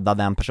kunna rädda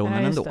den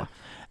personen ändå.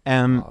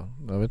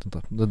 Jag vet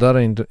inte. Det där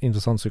är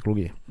intressant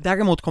psykologi.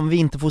 Däremot kommer vi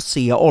inte få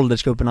se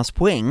åldersgruppernas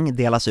poäng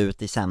delas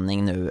ut i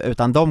sändning nu,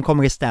 utan de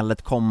kommer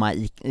istället komma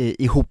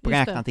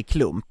ihopräknat i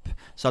klump,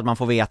 så att man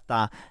får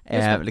veta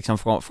liksom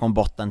från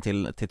botten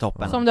till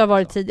toppen. Som det har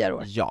varit tidigare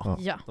år. Ja,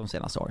 de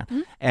senaste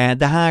åren.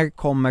 Det här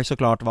kommer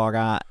såklart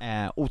vara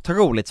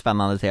otroligt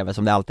spännande tv,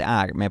 som det alltid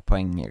är med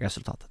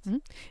poängresultatet.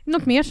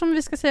 Något mer som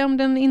vi ska säga om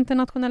den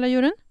internationella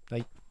juryn?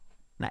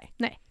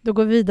 Nej. Då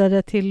går vi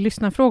vidare till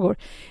lyssnarfrågor.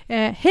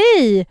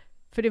 Hej!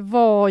 För det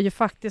var ju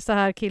faktiskt så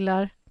här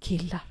killar,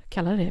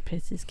 kallar det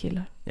precis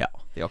killar. Ja,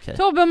 det är okej.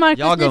 Tobbe och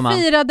Markus,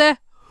 ni firade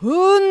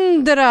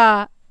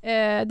 100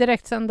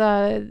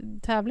 direktsända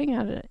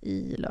tävlingar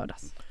i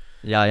lördags.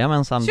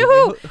 Jajamensan,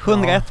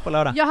 101 på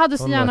lördag. Jag hade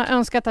så gärna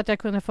önskat att jag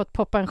kunde fått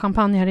poppa en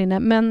champagne här inne,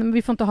 men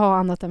vi får inte ha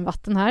annat än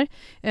vatten här.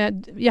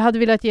 Jag hade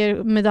velat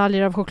ge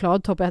medaljer av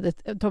choklad,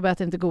 Tobbe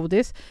äter inte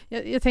godis.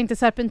 Jag tänkte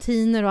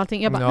serpentiner och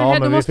allting. Jag bara,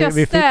 då måste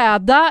jag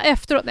städa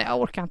efteråt. Nej,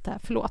 jag orkar inte,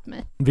 förlåt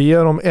mig. Vi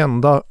är de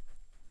enda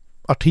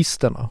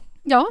artisterna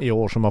Ja. i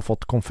år som har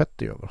fått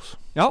konfetti över oss.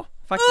 Ja,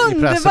 faktiskt.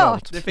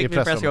 Underbart! Det fick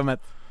vi i pressrummet.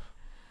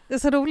 Det är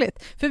så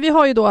roligt. För vi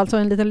har ju då alltså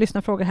en liten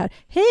lyssnarfråga här.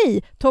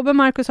 Hej! Tobbe och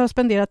Markus har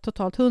spenderat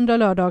totalt 100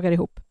 lördagar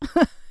ihop.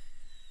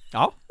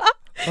 Ja.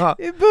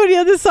 Vi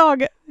började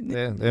saga.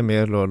 Det är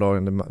mer lördag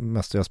än det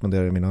mesta jag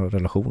spenderar i mina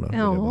relationer.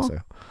 Ja, vill jag bara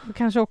säga.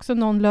 Kanske också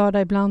någon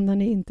lördag ibland när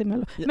ni inte är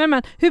Mello.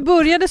 Men hur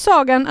började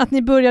sagan att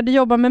ni började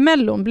jobba med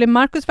Mellon? Blev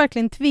Markus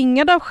verkligen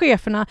tvingad av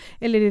cheferna,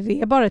 eller är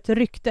det bara ett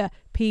rykte?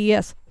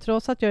 PS,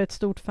 trots att jag är ett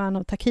stort fan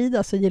av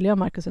Takida så gillar jag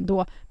Markus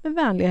ändå. Med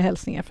vänliga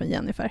hälsningar från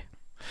Jennifer.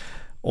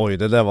 Oj,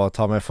 det där var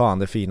ta mig fan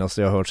det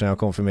finaste jag hört sedan jag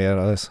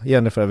konfirmerades.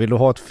 Jennifer, vill du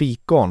ha ett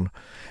fikon?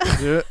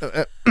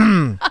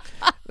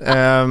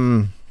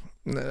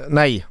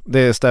 Nej,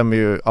 det stämmer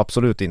ju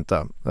absolut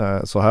inte.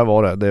 Så här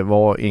var det. Det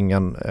var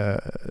ingen...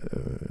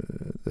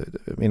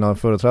 mina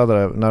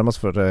företrädare, närmast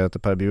företrädare heter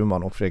Per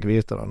Bjurman och Fredrik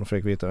Virtanen. Och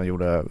Fredrik Virtanen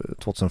gjorde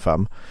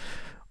 2005.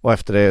 Och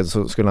efter det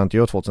så skulle han inte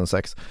göra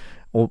 2006.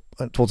 Och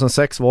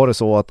 2006 var det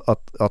så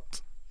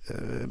att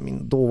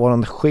min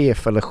dåvarande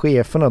chef eller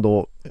cheferna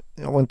då,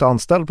 jag var inte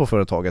anställd på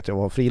företaget, jag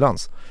var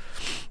frilans.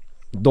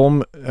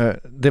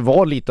 Det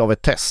var lite av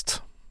ett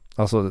test.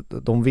 Alltså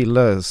de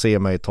ville se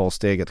mig ta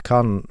steget,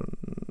 kan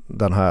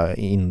den här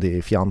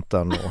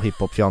indie-fjanten och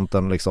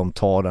hiphop-fjanten liksom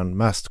ta den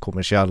mest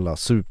kommersiella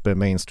super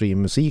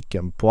mainstream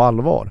musiken på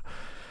allvar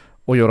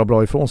och göra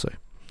bra ifrån sig.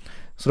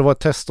 Så det var ett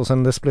test och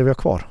sen dess blev jag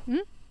kvar.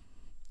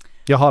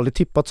 Jag har aldrig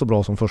tippat så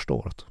bra som första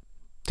året.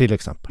 Till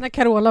exempel. När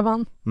Carola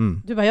vann.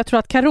 Du bara, jag tror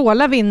att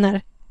Carola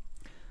vinner.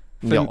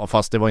 Ja,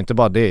 fast det var inte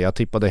bara det. Jag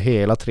tippade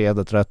hela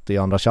trädet rätt i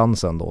andra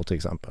chansen då till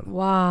exempel.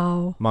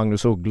 Wow.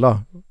 Magnus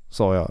Uggla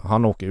sa jag.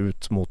 Han åker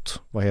ut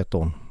mot, vad heter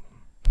hon?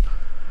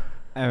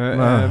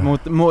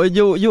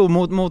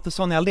 Mot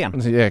Sonja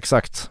Aldén. Ja,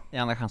 exakt. I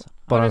andra chansen.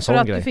 Bara en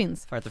sån grej.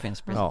 För att det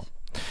finns, precis.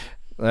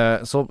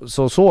 Ja.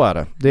 Så är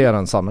det. Det är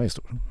den sanna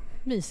historien.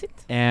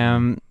 Mysigt.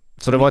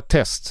 Så det var ett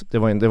test. Det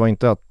var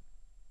inte att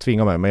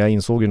tvinga mig, men jag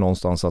insåg ju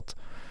någonstans att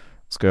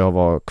ska jag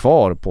vara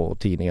kvar på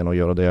tidningen och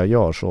göra det jag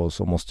gör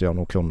så måste jag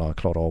nog kunna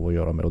klara av att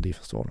göra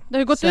Melodifestivalen. Det har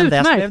ju gått sen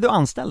utmärkt. Sen blev du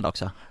anställd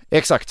också.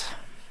 Exakt.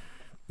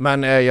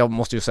 Men jag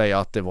måste ju säga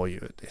att det var ju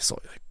så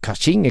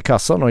kaching i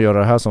kassan att göra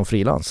det här som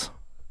frilans.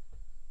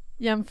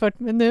 Jämfört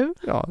med nu?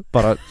 Ja,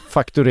 bara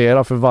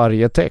fakturera för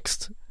varje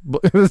text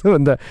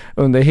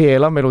under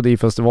hela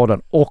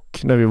Melodifestivalen och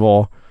när vi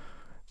var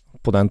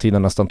på den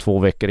tiden nästan 2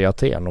 veckor i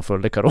Aten och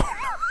följde Carola.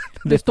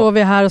 Nu står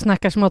vi här och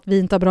snackar som att vi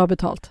inte har bra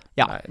betalt.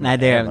 Ja, nej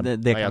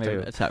det kan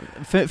vi så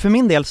här. För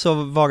min del så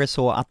var det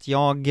så att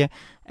jag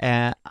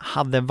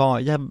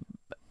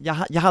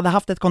hade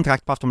haft ett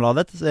kontrakt på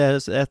Aftonbladet,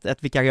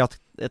 ett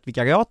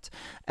vikariat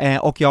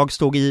och jag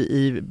stod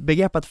i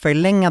begrepp att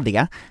förlänga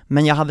det,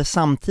 men jag hade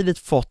samtidigt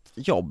fått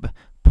jobb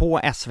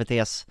på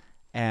SVT:s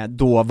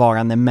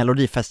dåvarande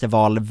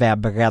Melodifestival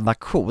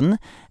webbredaktion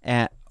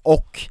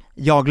och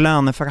jag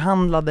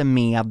löneförhandlade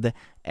med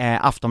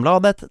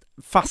Aftonbladet,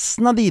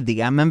 fastnade i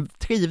det men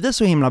trivdes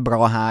så himla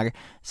bra här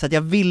så att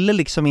jag ville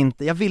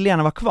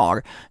gärna vara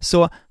kvar.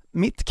 Så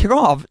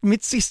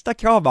mitt sista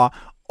krav var,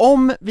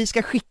 om vi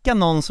ska skicka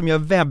någon som gör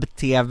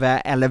webb-tv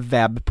eller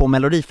webb på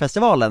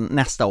Melodifestivalen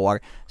nästa år,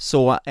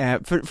 så,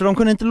 för de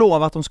kunde inte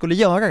lova att de skulle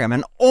göra det,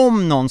 men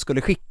om någon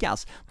skulle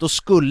skickas, då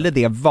skulle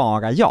det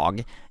vara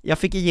jag. Jag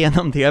fick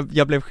igenom det,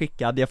 jag blev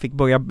skickad, jag fick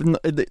börja,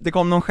 det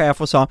kom någon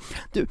chef och sa,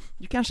 du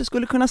kanske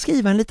skulle kunna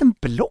skriva en liten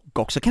blogg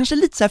också, kanske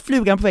lite så här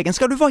flugan på väggen,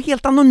 ska du vara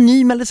helt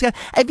anonym eller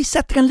nej, vi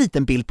sätter en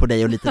liten bild på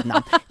dig och lite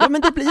namn.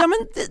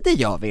 Det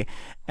gör vi.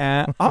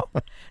 Ja.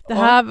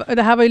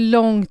 Det här var ju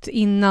långt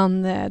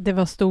innan det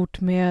var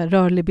stort med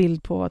rörlig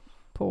bild på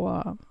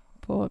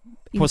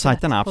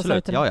sajterna,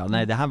 absolut. Ja,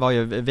 nej, det här var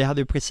ju, vi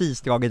hade ju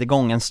precis dragit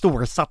igång en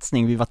stor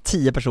satsning. Vi var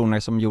 10 personer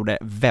som gjorde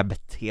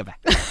webb-tv.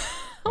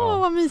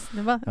 Vad mysigt,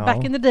 det var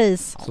back in the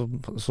days.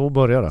 Så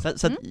började det.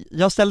 Så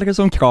jag ställde det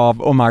som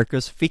krav och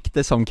Markus fick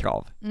det som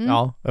krav.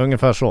 Ja,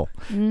 ungefär så.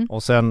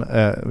 Och sen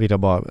vill jag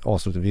bara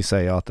avslutningsvis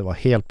säga att det var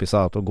helt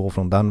bisarrt att gå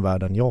från den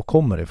världen jag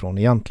kommer ifrån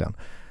egentligen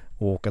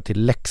och åka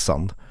till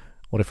Leksand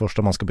Och det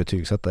första man ska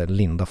betygsätta är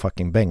Linda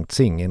fucking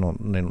Bengtzing i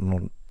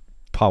någon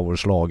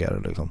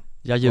powerslager liksom.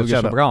 Jag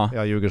ljuger så bra.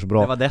 Jag ljuger så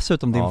bra. Det var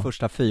dessutom din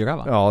första 4,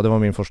 va? Ja, det var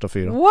min första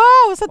 4. Wow,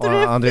 satte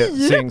du en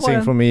 4 på Sing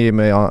den? from Me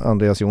med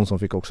Andreas Jonsson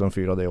fick också en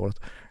 4 det året.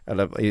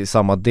 Eller i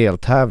samma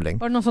deltävling.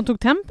 Var det någon som tog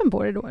tempen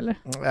på det då, eller?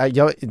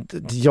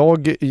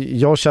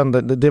 Jag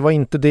kände, det var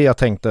inte det jag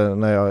tänkte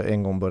när jag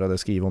en gång började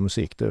skriva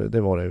musik.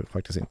 Det var det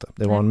faktiskt inte.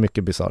 Det var en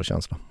mycket bizarr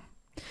känsla.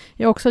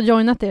 Jag har också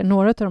joinat er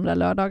några av de där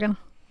lördagarna.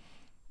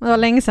 Det var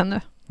länge sedan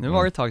nu. Nu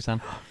var det ett tag sedan.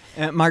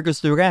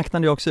 Markus, du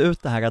räknade ju också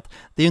ut det här att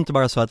det är ju inte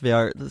bara så att vi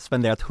har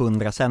spenderat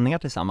 100 sändningar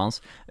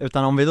tillsammans,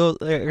 utan om vi då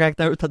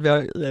räknar ut att vi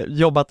har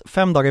jobbat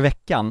 5 dagar i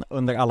veckan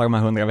under alla de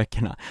här 100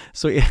 veckorna,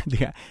 så är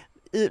det,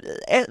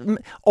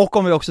 och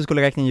om vi också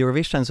skulle räkna in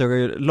Eurovision, så är det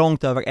ju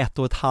långt över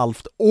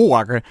 1,5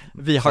 år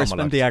vi har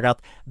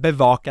spenderat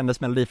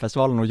bevakandes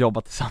Melodifestivalen och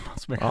jobbat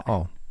tillsammans med det.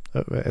 Ja,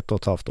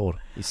 1,5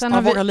 år. Sen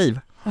har våra liv.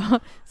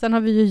 Sen har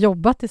vi ju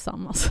jobbat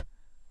tillsammans.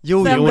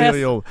 Jo.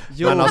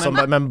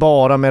 Men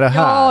bara med det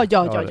här. Ja,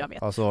 jag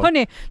vet. Alltså...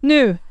 Hörrni,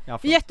 nu,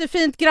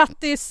 jättefint,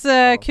 grattis,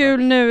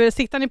 kul nu.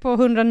 Siktar ni på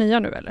 100 nya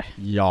nu eller?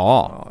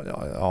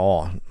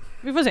 Ja.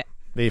 Vi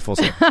får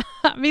se.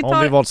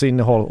 Om vi valts in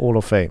i Hall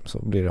of Fame så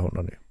blir det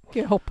 100 nya.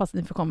 Jag hoppas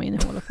ni får komma in i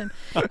Hall of Fame.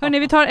 Hörrni,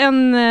 vi tar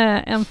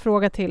en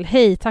fråga till.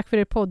 Hej, tack för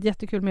er podd.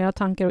 Jättekul med era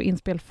tankar och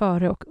inspel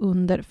före och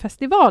under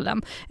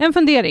festivalen. En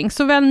fundering.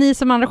 Såväl ni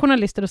som andra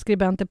journalister och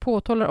skribenter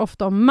påtalar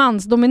ofta om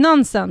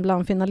mansdominansen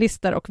bland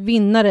finalister och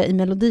vinnare i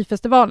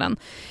Melodifestivalen.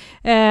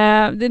 Det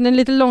är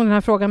lite lång den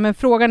här frågan, men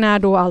frågan är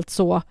då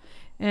alltså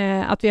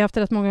att vi har haft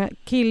rätt många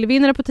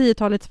killvinnare på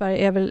 10-talet i Sverige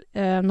är väl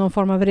någon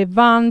form av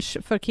revansch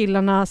för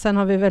killarna. Sen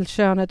har vi väl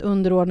könet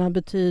underordnad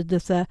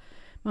betydelse.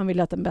 Man vill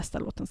att den bästa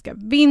låten ska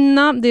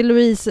vinna. Det är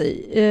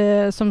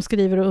Louise som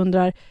skriver och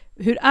undrar,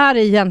 hur är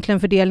det egentligen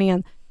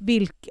fördelningen?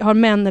 Har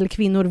män eller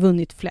kvinnor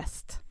vunnit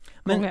flest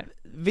gånger?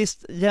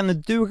 Visst, Jenny,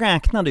 du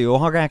räknade ju och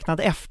har räknat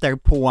efter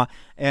på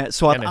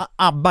så att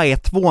ABBA är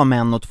 2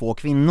 män och 2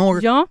 kvinnor.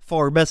 Ja.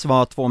 Forbes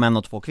var 2 män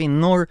och 2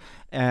 kvinnor.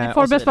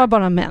 Forbes var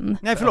bara män.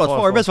 Nej,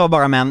 förlåt, Forbes var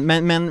bara män,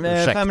 men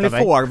Family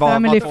Four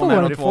var 2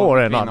 män och 2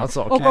 är en annan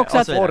sak. Och också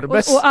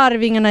och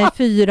Arvingarna är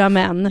 4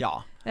 män.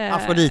 Ja.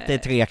 Afrodite är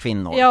 3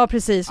 kvinnor. Ja,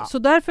 precis. Ja. Så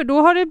därför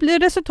då har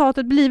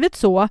resultatet blivit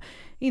så,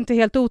 inte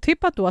helt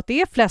otippat då, att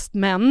det är flest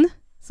män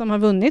som har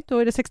vunnit. Då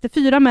är det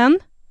 64 män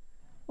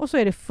och så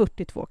är det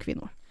 42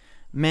 kvinnor.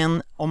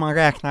 Men om man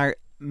räknar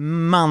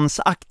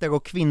mansakter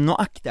och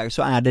kvinnoakter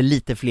så är det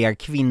lite fler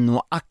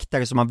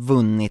kvinnoakter som har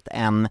vunnit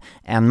än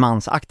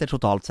mansakter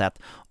totalt sett.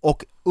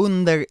 Och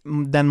under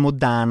den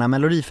moderna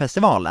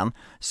Melodifestivalen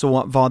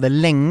så var det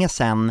länge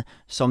sedan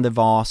som det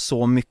var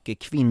så mycket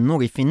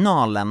kvinnor i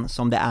finalen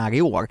som det är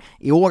i år.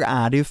 I år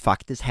är det ju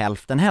faktiskt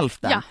hälften.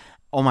 Ja.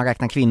 Om man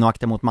räknar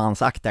kvinnoakter mot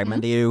mansakter,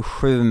 men det är ju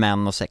 7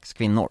 män och 6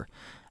 kvinnor.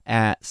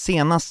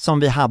 Senast som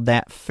vi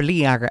hade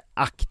fler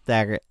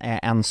akter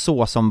än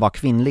så som var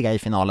kvinnliga i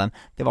finalen,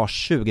 det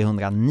var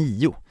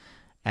 2009.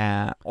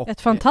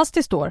 Ett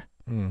fantastiskt år.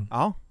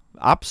 Ja,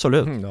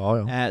 absolut.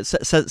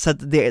 Så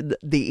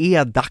det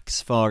är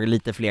dags för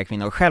lite fler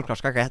kvinnor. Självklart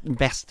ska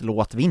bäst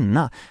låt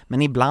vinna,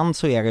 men ibland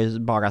så är det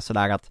bara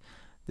sådär att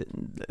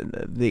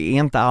det är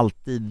inte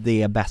alltid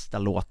det bästa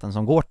låten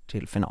som går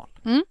till final.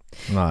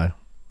 Nej.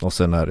 Och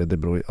sen är det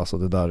beror, alltså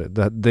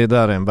det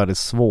där är en väldigt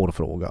svår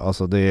fråga.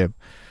 Alltså det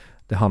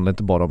handlar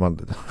inte bara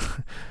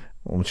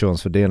om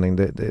könsfördelning.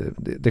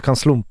 Det kan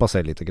slumpa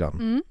sig lite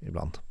grann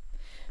ibland.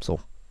 Så.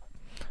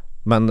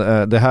 Men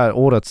det här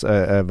årets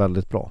är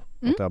väldigt bra.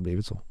 Att det har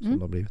blivit så som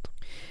det har blivit.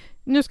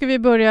 Nu ska vi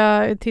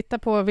börja titta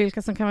på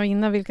vilka som kan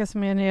vinna, vilka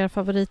som är era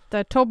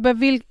favoriter. Tobbe,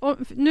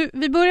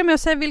 vi börjar med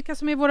att säga vilka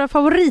som är våra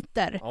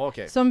favoriter.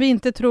 Okay. Som vi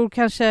inte tror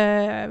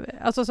kanske,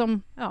 alltså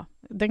som, ja,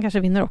 den kanske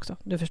vinner också.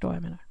 Du förstår vad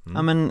jag menar.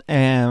 Ja, men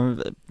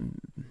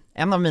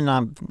en av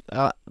mina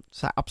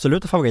så här,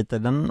 absoluta favoriter,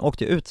 den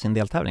åkte ut sin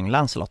deltävling,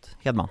 Lancelot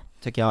Hedman.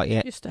 Tycker jag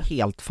är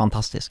helt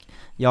fantastisk.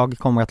 Jag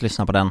kommer att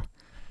lyssna på den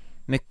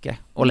mycket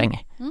och länge.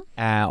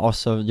 Och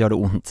så gör det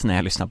ont när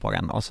jag lyssnar på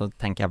den. Och så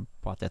tänker jag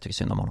på att jag tycker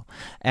synd om honom.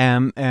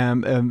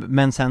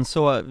 Men sen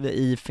så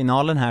i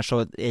finalen här så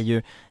är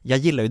ju, jag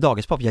gillar ju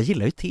dagispop, jag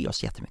gillar ju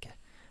Theos jättemycket.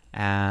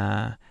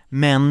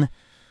 Men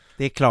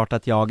det är klart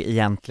att jag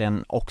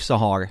egentligen också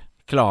har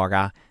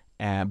Klara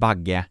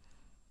Bagge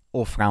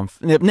och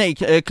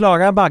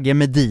Klara Bagge,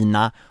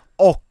 Medina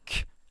och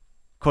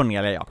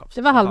Cornelia Jakobs.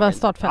 Det var halva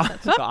startfältet.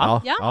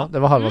 Ja, det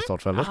var halva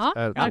startfältet.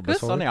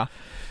 Markus,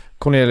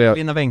 Cornelia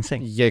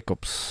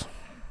Jakobs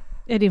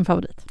är din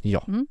favorit?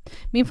 Ja.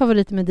 Min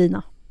favorit är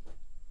Medina.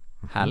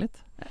 Härligt.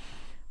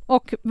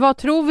 Och vad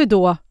tror vi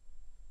då?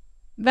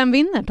 Vem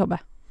vinner, Tobbe?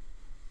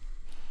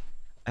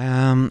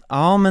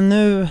 Ja, men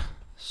nu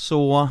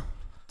så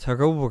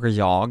tror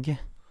jag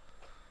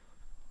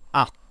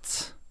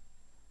att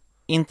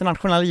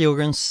internationella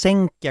juryn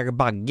sänker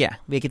Bagge,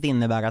 vilket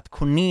innebär att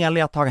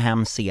Cornelia tar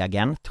hem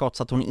segern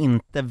trots att hon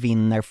inte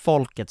vinner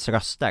folkets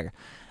röster.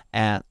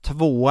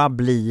 2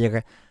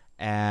 blir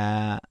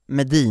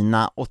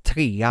Medina och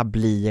 3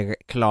 blir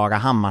Klara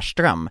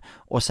Hammarström,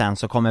 och sen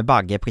så kommer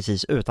Bagge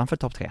precis utanför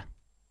topp 3.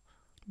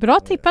 Bra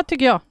tippat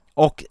tycker jag.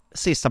 Och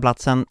sista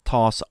platsen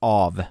tas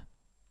av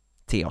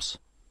Theos.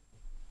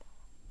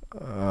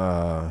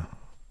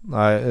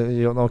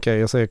 Nej, okej,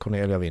 jag säger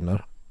Cornelia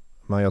vinner.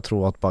 Men jag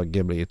tror att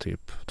Bagge blir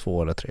typ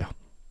 2 eller 3.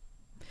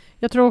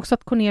 Jag tror också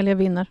att Cornelia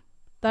vinner.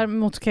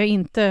 Däremot ska jag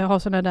inte ha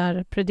sådana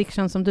där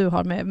predictions som du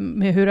har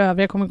med hur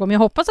övriga kommer gå. Men jag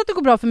hoppas att det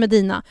går bra för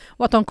Medina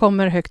och att de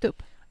kommer högt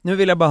upp. Nu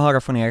vill jag bara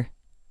höra från er.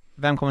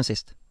 Vem kommer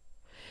sist?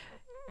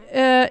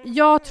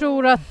 Jag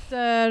tror att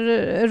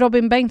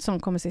Robin Bengtsson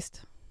kommer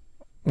sist.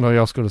 Ja,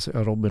 jag skulle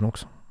säga Robin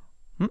också.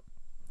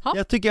 Ja.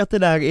 Jag tycker att det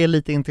där är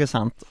lite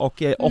intressant.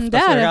 Och ofta det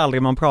är så är det det.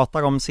 aldrig man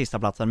pratar om sista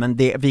platsen. Men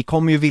vi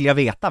kommer ju vilja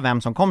veta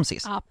vem som kom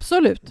sist.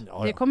 Absolut,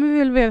 Ja. det kommer vi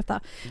väl veta.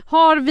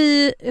 Har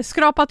vi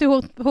skrapat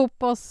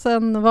ihop oss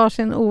en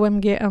varsin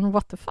OMG en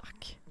what the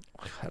fuck?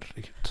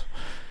 Herregud.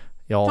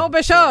 Ja,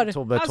 Tobbe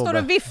kör! Han står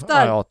och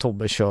viftar. Ja,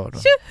 Tobbe kör.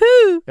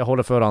 Tjuhu! Jag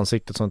håller för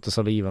ansiktet så inte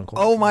saliven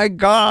kommer. Oh my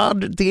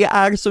god, det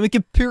är så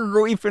mycket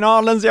pyro i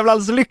finalen så jag blir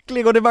alldeles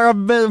lycklig och det är bara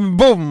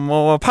bom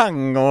och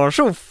pang och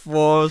tjoff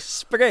och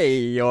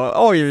spray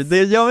och oj,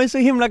 det gör mig så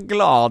himla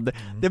glad.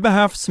 Det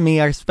behövs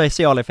mer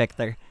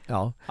specialeffekter.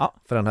 Ja, Ja.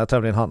 för den här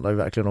tävlingen handlar ju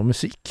verkligen om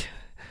musik.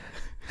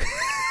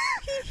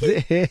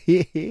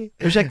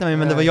 Ursäkta mig,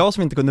 men det var jag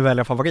som inte kunde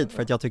välja favorit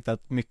för att jag tyckte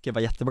att mycket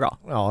var jättebra.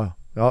 Ja,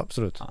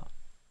 absolut. Ja.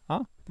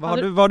 Vad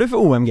har du för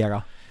OMG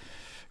då?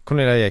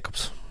 Cornelia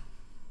Jakobs.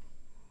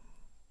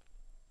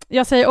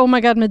 Jag säger oh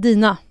my god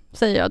Medina,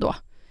 säger jag då.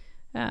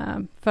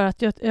 För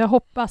att jag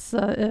hoppas,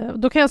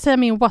 då kan jag säga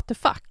min what the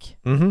fuck.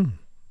 Mhm.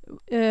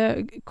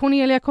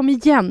 Cornelia, kom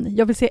igen.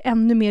 Jag vill se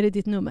ännu mer i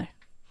ditt nummer.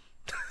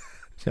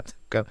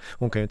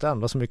 Hon kan ju inte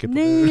ändra så mycket på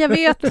Nej, jag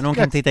vet. Men hon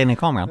kan titta in i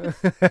kameran.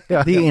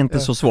 Det är inte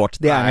så svårt,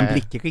 det är en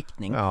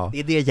blickriktning. Ja. Det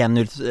är det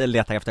Jenny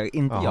letar efter,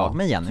 inte Ja. jag,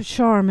 men Jenny. To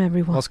charm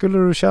everyone. Vad skulle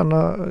du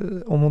känna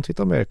om hon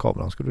tittar mer i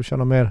kameran? Skulle du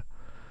känna mer?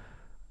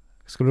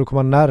 Skulle du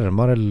komma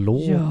närmare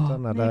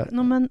låten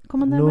eller men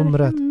komma närmare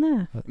numret?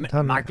 henne.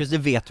 Men Markus, det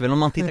vet du väl om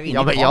man tittar in i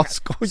Ja, men kameran? jag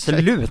skojar.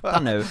 Sluta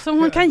nu. Så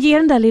hon kan ge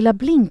den där lilla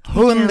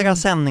blinkningen. 100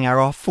 sändningar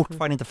och har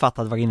fortfarande inte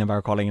fattat vad det innebär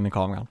att kolla in i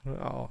kameran.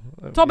 Ja,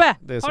 Tobbe,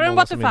 det är så har du en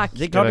många what the som fuck? inte-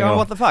 Det är klart jag har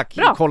what the fuck.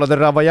 Bra. Kollade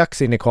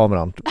Ravajaks in i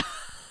kameran?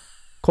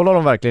 Kollar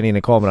de verkligen in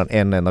i kameran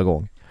en enda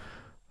gång?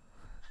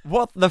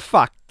 What the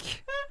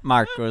fuck,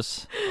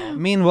 Markus?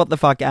 Min what the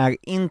fuck är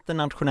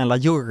internationella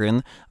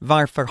juryn.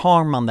 Varför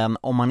har man den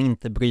om man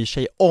inte bryr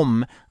sig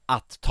om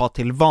att ta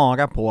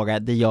tillvara på det?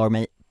 Det gör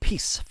mig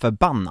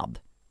pissförbannad.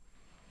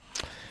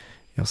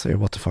 Jag säger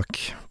what the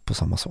fuck på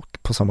samma sak,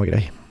 på samma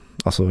grej.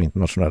 Alltså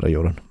internationella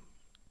juryn.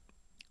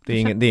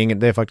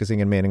 Det är faktiskt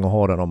ingen mening att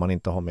ha den om man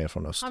inte har mer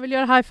från öst. Han vill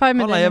göra high five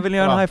med Kolla, dig. jag vill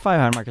göra en high five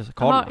här, Markus.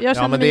 Kolla. Jaha, jag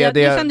kände,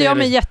 men jag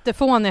mig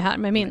jättefånig här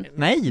med min.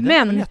 Nej, det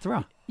Men- är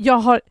jättebra. Jag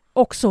har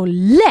också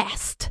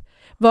läst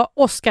vad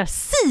Oscar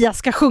Sia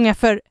ska sjunga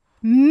för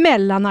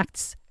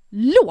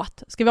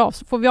mellanaktslåt.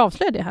 Får vi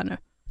avslöja det här nu?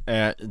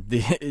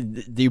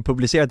 Det är ju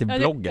publicerat i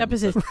bloggen. Ja,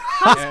 precis.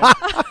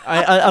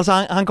 Alltså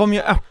han kommer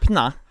ju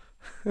öppna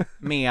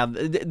med,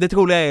 det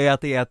troliga är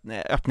att det är ett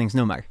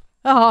öppningsnummer.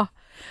 Jaha.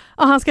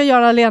 Och han ska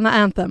göra Lena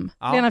Anthem.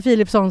 Ja. Lena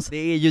Philipssons. Det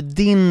är ju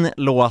din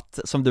låt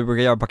som du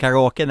brukar göra på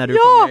karaoke när du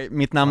sjunger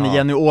Mitt namn är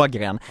Jenny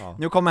Ågren. Ja.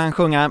 Nu kommer han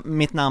sjunga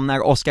Mitt namn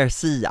är Oscar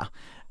Sia.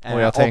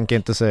 Och jag tänker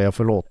inte säga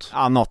förlåt.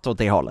 Ja, något åt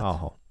det hållet.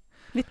 Jaha.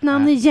 Mitt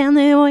namn är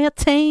Jenny och jag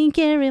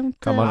tänker inte.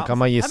 Kan man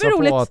Det gissa blir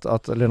roligt. på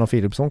att Lena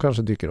Philipsson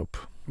kanske dyker upp?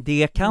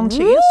 Det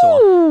kanske är så.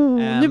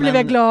 Nu blev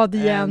jag glad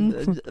igen.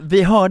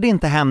 Vi hörde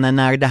inte henne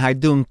när det här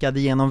dunkade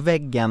genom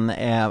väggen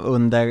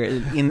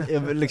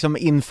liksom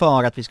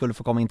inför att vi skulle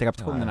få komma in till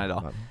repetitionerna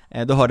idag.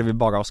 Då hörde vi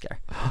bara Oscar.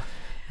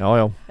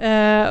 Ja.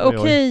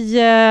 Okej,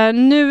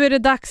 nu är det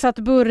dags att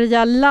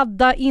börja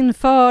ladda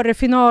inför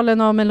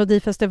finalen av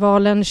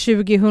Melodifestivalen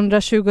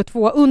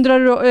 2022. Undrar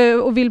du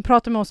och vill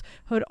prata med oss,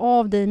 hör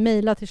av dig,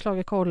 mejla till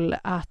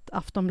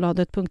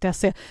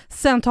schlagerkoll@aftonbladet.se.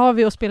 Sen tar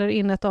vi och spelar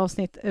in ett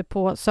avsnitt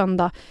på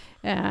söndag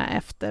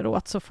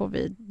efteråt, så får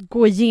vi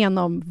gå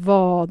igenom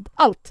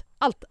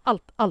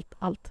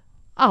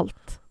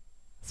allt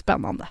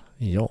spännande.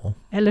 Ja.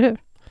 Eller hur?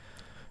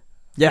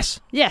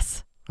 Yes.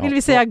 Vill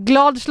vi säga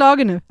glad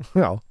schlager nu?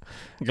 Ja.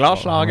 Glad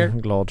schlager.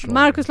 Glad schlager.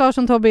 Markus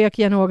Larsson, Tobbe Ek,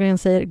 Jenny Ågren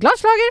säger glad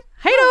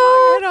schlager. Hej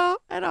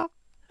då!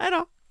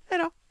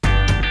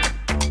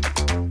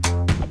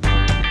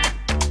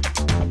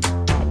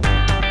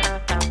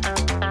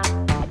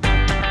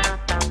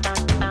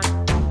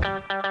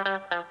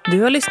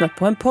 Du har lyssnat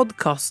på en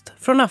podcast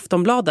från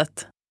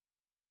Aftonbladet.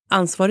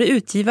 Ansvarig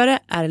utgivare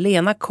är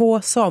Lena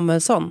K.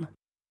 Samuelsson.